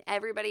then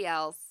everybody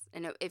else,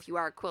 and if you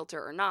are a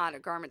quilter or not, a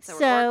garment sewer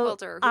or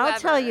quilter, or whoever. I'll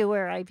tell you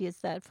where I've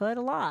used that foot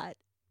a lot.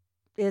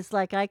 It's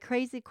like I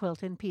crazy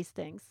quilt and piece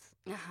things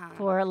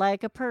for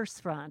like a purse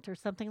front or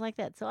something like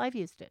that. So I've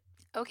used it.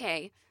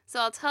 Okay. So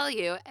I'll tell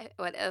you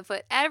what a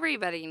foot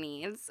everybody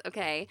needs,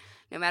 okay,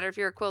 no matter if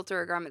you're a quilter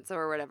or garment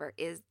sewer or whatever,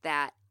 is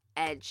that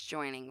edge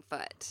joining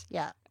foot.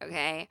 Yeah.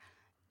 Okay?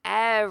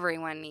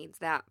 Everyone needs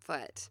that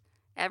foot.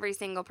 Every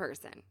single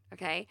person.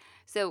 Okay?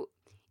 So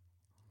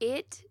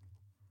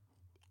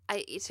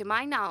to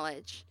my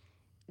knowledge,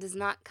 does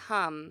not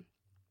come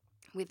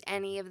with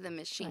any of the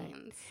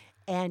machines. Right.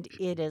 And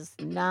it is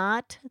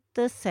not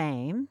the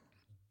same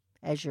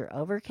as your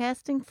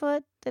overcasting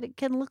foot that it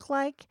can look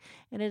like,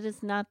 and it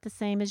is not the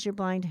same as your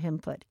blind hem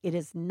foot. It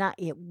is not.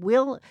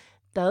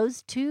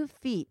 Those 2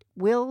 feet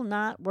will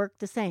not work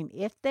the same.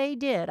 If they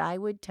did, I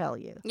would tell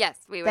you.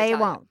 Yes, we would. They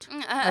won't.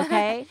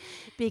 Okay?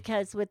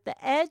 Because with the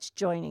edge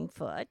joining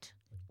foot,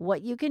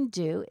 what you can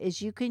do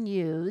is you can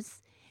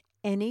use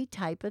any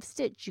type of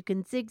stitch. You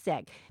can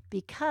zigzag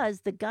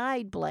because the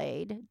guide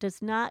blade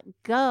does not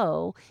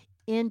go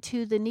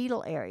into the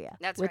needle area.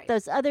 That's With right.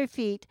 those other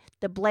feet,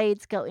 the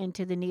blades go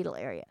into the needle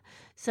area.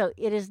 So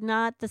it is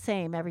not the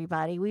same,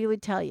 everybody. We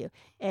would tell you.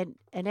 And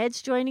an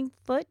edge joining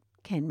foot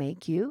can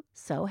make you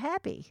so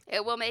happy.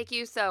 It will make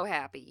you so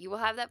happy. You will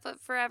have that foot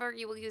forever.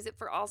 You will use it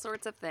for all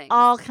sorts of things.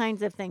 All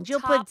kinds of things.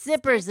 You'll Top put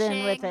zippers stitching,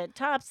 in with it.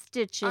 Top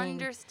stitching.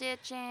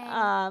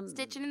 Understitching.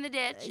 Stitching in the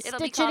ditch. It'll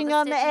be Stitching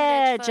called on the stitch in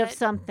edge ditch of foot.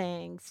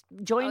 something.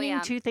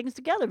 Joining 2 things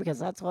together because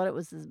that's what it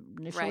was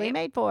initially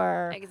made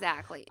for.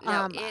 Exactly.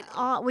 No,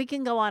 we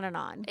can go on and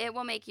on. it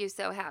will make you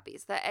so happy.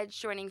 So the edge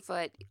joining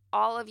foot,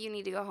 all of you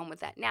need to go home with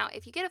that. Now,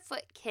 if you get a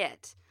foot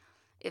kit,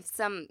 if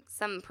some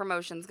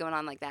promotions going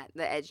on like that,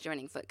 the edge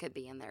joining foot could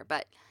be in there,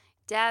 but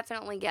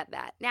definitely get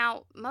that.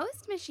 Now,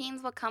 most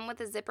machines will come with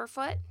a zipper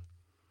foot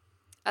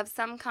of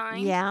some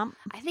kind. Yeah.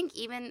 I think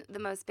even the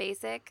most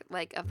basic,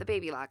 like of the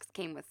baby locks,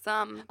 came with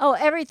some. Oh,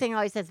 everything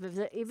always has,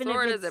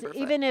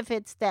 even if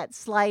it's that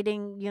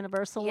sliding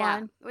universal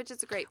one, which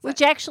is a great foot.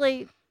 which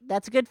actually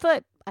that's a good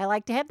foot. I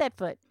like to have that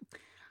foot.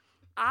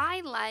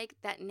 I like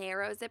that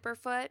narrow zipper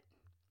foot.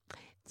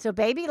 So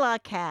Baby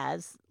Lock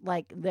has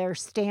like their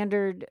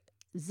standard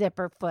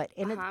zipper foot,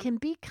 and it can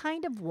be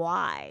kind of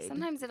wide.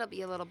 Sometimes it'll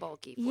be a little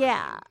bulky.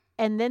 Yeah.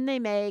 And then they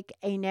make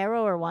a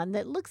narrower one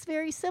that looks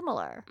very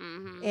similar.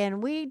 Mm-hmm.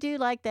 And we do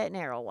like that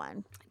narrow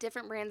one.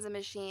 Different brands of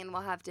machine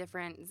will have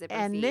different zipper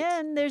and feet.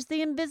 Then there's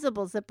the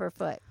invisible zipper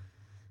foot.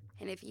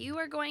 And if you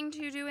are going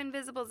to do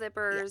invisible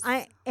zippers...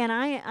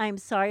 I'm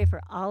sorry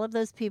for all of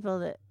those people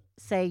that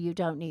say you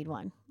don't need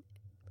one.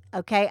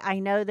 Okay, I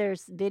know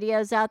there's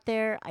videos out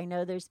there. I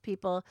know there's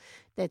people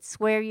that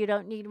swear you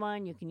don't need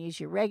one. You can use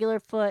your regular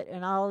foot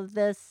and all of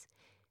this.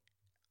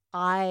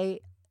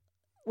 I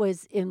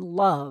was in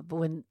love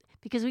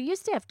because we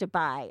used to have to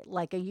buy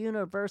like a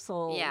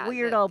universal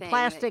weirdo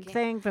plastic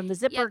thing from the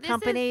zipper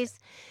companies.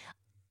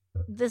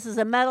 This is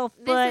a metal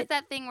foot. This is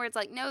that thing where it's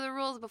like, know the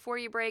rules before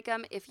you break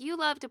them. If you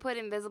love to put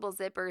invisible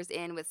zippers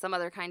in with some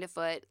other kind of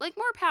foot, like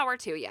more power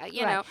to you,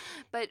 you know.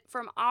 But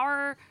from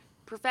our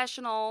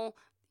professional...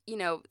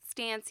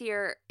 stance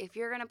here, if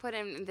you're going to put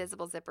in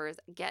invisible zippers,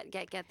 get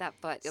that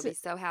foot. You'll be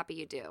so happy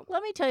you do.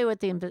 Let me tell you what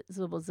the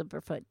invisible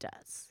zipper foot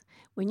does.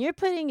 When you're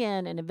putting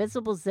in an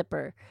invisible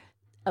zipper,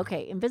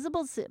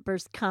 invisible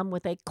zippers come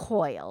with a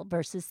coil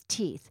versus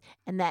teeth,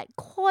 and that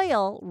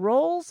coil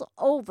rolls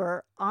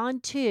over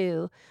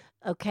onto,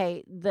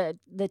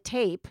 the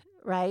tape,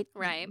 right?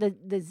 Right.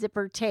 The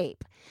zipper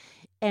tape.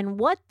 And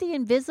what the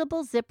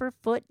invisible zipper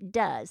foot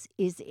does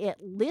is it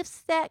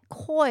lifts that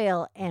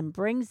coil and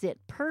brings it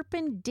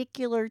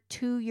perpendicular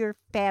to your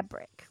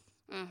fabric.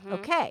 Mm-hmm.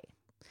 Okay.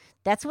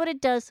 That's what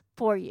it does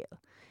for you.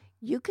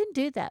 You can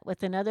do that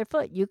with another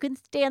foot. You can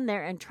stand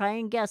there and try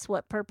and guess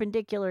what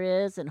perpendicular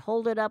is and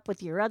hold it up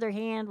with your other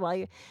hand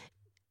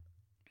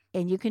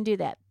and you can do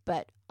that.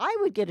 But I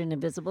would get an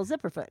invisible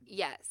zipper foot.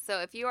 Yes.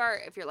 So if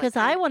you're like, because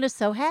I want to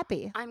so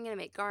happy. I'm going to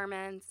make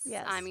garments.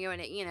 Yes. I'm going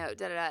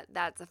to,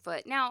 that's a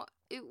foot. Now,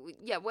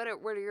 what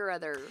are your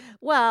other?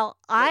 Well,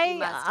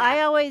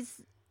 I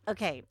always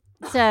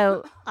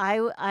so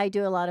I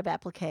do a lot of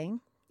appliquing.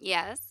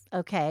 Yes.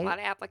 Okay. A lot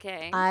of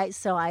appliquing.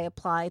 I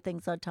apply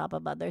things on top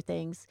of other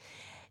things.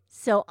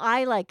 So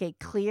I like a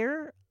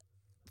clear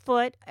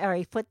foot or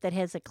a foot that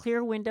has a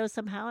clear window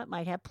somehow, it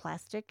might have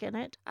plastic in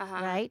it,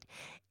 right?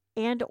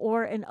 And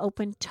or an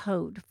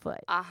open-toed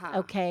foot,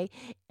 okay?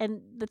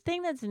 And the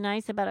thing that's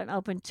nice about an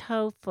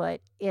open-toe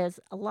foot is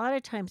a lot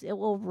of times it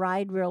will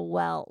ride real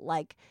well,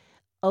 like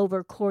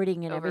over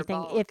cording and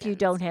everything, if you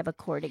don't have a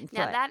cording foot.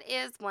 Now, that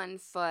is one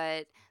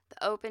foot,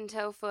 the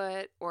open-toe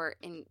foot, or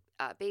in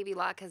Baby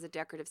Lock has a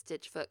decorative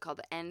stitch foot called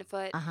the end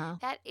foot.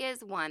 That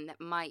is one that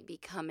might be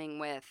coming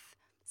with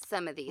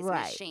some of these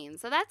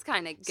machines. So that's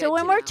kind of good. So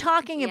when we're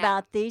talking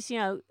about these,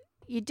 you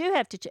do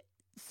have to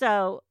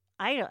so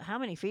I don't. How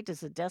many feet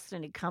does the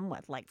Destiny come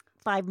with? Like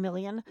 5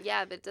 million?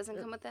 Yeah, but it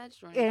doesn't come with edge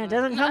joining. And it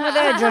doesn't come with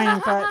edge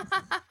joining foot.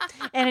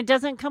 And it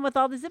doesn't come with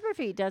all the zipper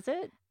feet, does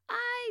it?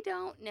 I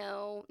don't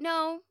know.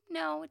 No,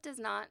 it does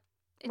not.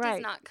 It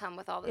does not come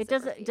with all the zipper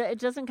feet. It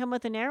doesn't come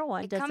with a narrow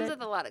one, does it? It comes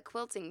with a lot of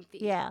quilting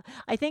feet. Yeah.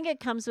 I think it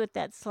comes with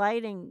that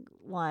sliding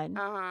one.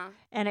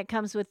 And it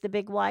comes with the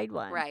big wide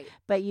one. Right.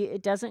 But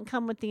it doesn't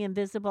come with the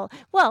invisible.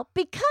 Well,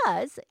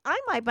 because I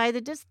might buy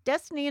the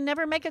Destiny and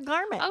never make a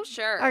garment. Oh,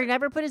 sure. Or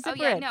never put a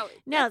zipper in. No,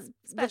 now,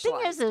 the thing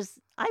is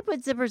I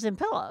put zippers in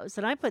pillows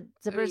and I put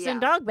zippers in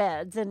dog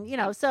beds and,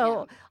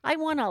 so I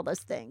want all those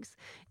things.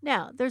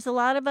 Now, there's a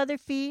lot of other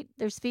feet.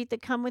 There's feet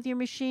that come with your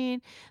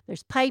machine.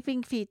 There's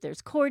piping feet.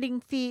 There's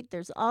cording feet.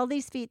 There's all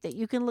these feet that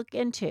you can look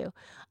into.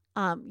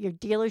 Your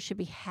dealer should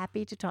be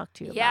happy to talk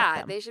to you about them.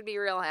 Yeah, they should be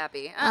real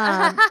happy.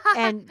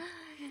 And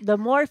the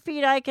more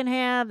feet I can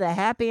have, the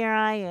happier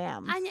I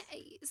am. And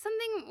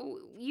something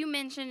you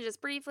mentioned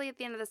just briefly at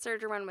the end of the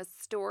surgery one was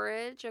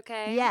storage,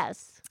 okay?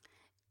 Yes.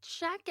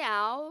 Check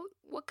out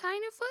what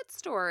kind of foot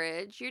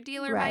storage your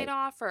dealer might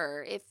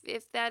offer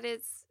if that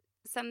is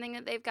something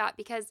that they've got,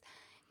 because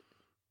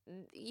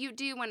you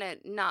do want to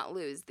not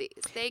lose these.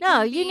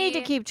 You need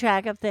to keep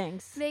track of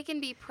things. They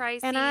can be pricey.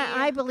 And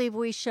I believe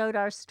we showed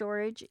our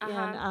storage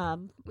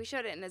in we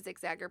showed it in a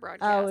Zigzagger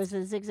broadcast. Oh, it was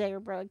a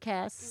Zigzagger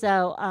broadcast.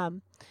 So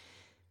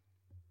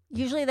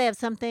usually they have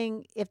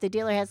something, if the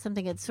dealer has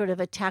something, it's sort of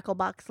a tackle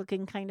box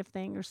looking kind of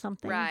thing or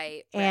something.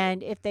 Right.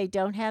 And if they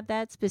don't have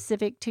that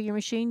specific to your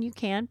machine, you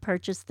can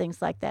purchase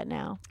things like that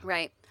now.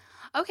 Right.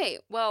 Okay.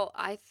 Well,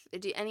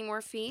 do any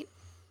more feet?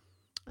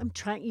 I'm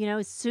trying,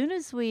 as soon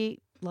as we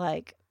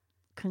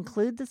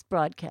conclude this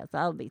broadcast,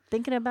 I'll be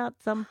thinking about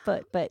some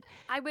foot, but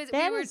I'm thinking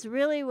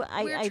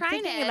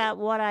about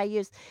what I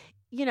use.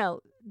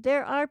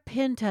 There are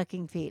pin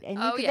tucking feet and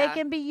they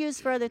can be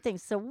used for other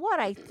things. So what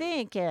I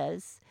think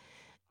is,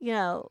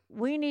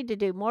 we need to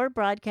do more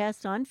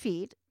broadcasts on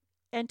feet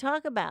and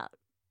talk about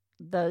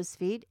those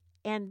feet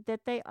and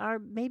that they are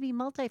maybe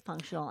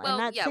multifunctional and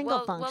not single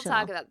functional. We'll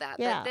talk about that.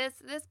 Yeah. But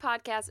this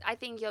podcast, I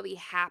think you'll be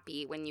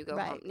happy when you go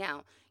home.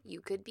 Now, you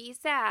could be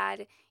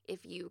sad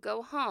if you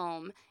go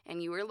home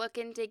and you were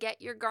looking to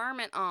get your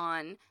garment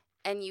on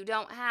and you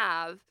don't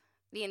have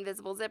the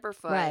invisible zipper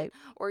foot,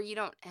 or you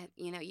don't,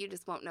 you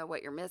just won't know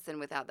what you're missing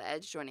without the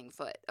edge joining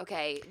foot.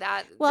 Okay,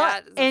 that is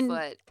a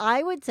foot.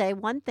 I would say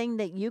one thing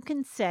that you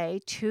can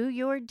say to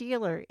your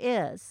dealer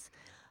is,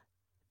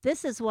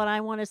 this is what I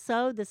want to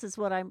sew. This is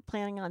what I'm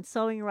planning on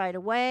sewing right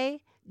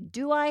away.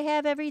 Do I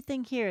have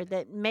everything here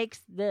that makes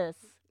this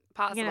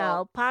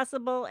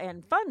possible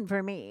and fun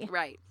for me?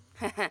 Right.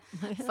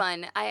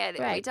 Fun.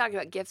 We talked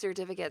about gift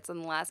certificates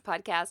on the last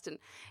podcast and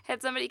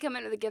had somebody come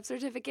in with a gift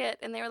certificate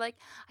and they were like,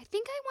 I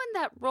think I won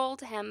that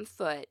rolled hem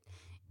foot.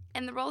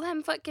 And the rolled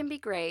hem foot can be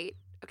great.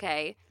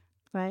 Okay.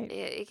 Right.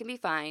 It can be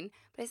fine.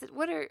 But I said,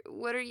 what are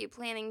you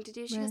planning to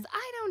do? She goes,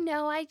 I don't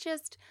know. I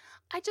just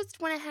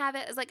want to have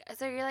it. I was like,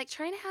 so you're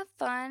trying to have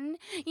fun,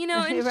 And she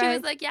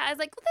was like, yeah. I was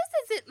like, well,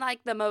 this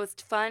isn't the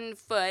most fun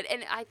foot.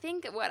 And I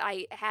think what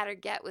I had her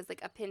get was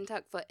a pin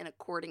tuck foot and a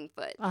cording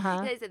foot. And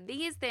I said,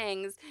 these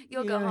things,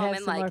 you'll go home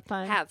and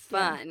have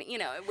fun,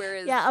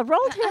 whereas. Yeah, a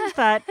rolled hem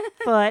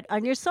foot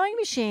on your sewing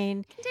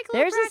machine,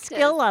 there's a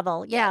skill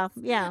level. Yes.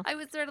 Yeah. I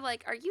was sort of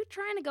like, are you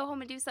trying to go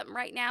home and do something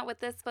right now with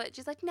this foot?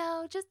 She's like,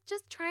 no, just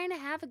trying to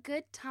have a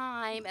good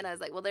time. And I was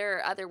like, well, there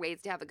are other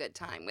ways to have a good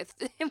time with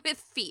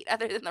feet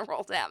other than the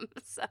rolled hem.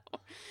 So,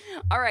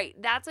 all right,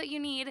 that's what you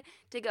need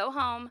to go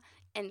home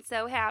and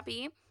sew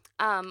happy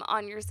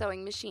on your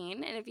sewing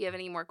machine. And if you have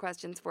any more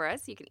questions for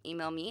us, you can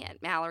email me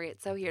at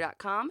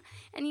Mallory@sewhere.com,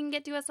 and you can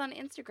get to us on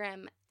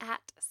Instagram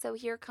at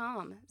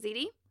SewHereCom.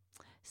 ZD?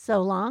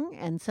 So long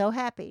and so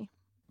happy.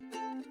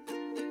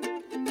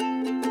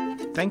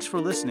 Thanks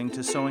for listening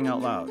to Sewing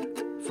Out Loud.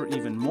 For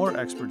even more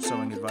expert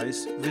sewing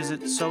advice,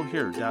 visit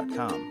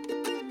SewHere.com.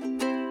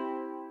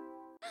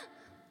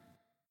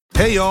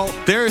 Hey y'all,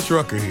 Darius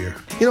Rucker here.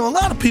 A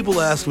lot of people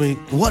ask me,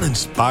 what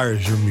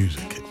inspires your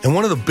music? And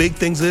one of the big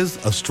things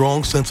is a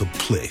strong sense of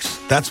place.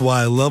 That's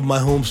why I love my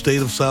home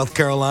state of South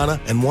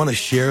Carolina and want to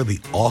share the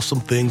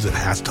awesome things it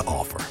has to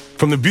offer.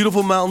 From the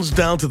beautiful mountains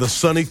down to the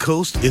sunny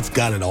coast, it's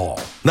got it all.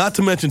 Not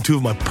to mention two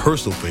of my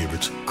personal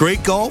favorites,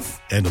 great golf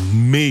and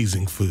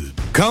amazing food.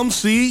 Come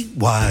see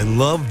why I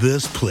love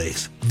this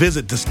place.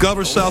 Visit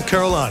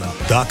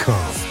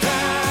discoversouthcarolina.com.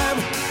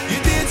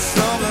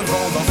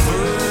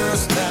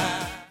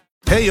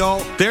 Hey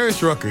y'all,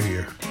 Darius Rucker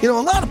here. A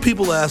lot of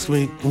people ask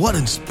me, what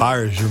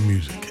inspires your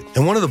music?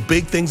 And one of the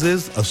big things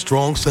is a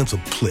strong sense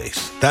of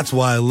place. That's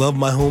why I love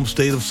my home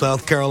state of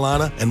South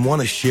Carolina and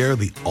want to share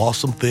the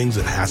awesome things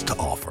it has to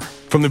offer.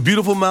 From the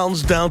beautiful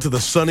mountains down to the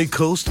sunny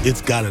coast,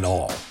 it's got it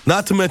all.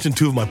 Not to mention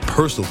two of my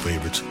personal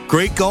favorites,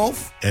 great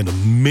golf and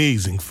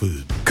amazing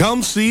food.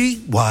 Come see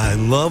why I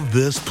love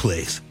this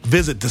place.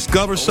 Visit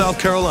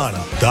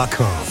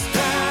discoversouthcarolina.com.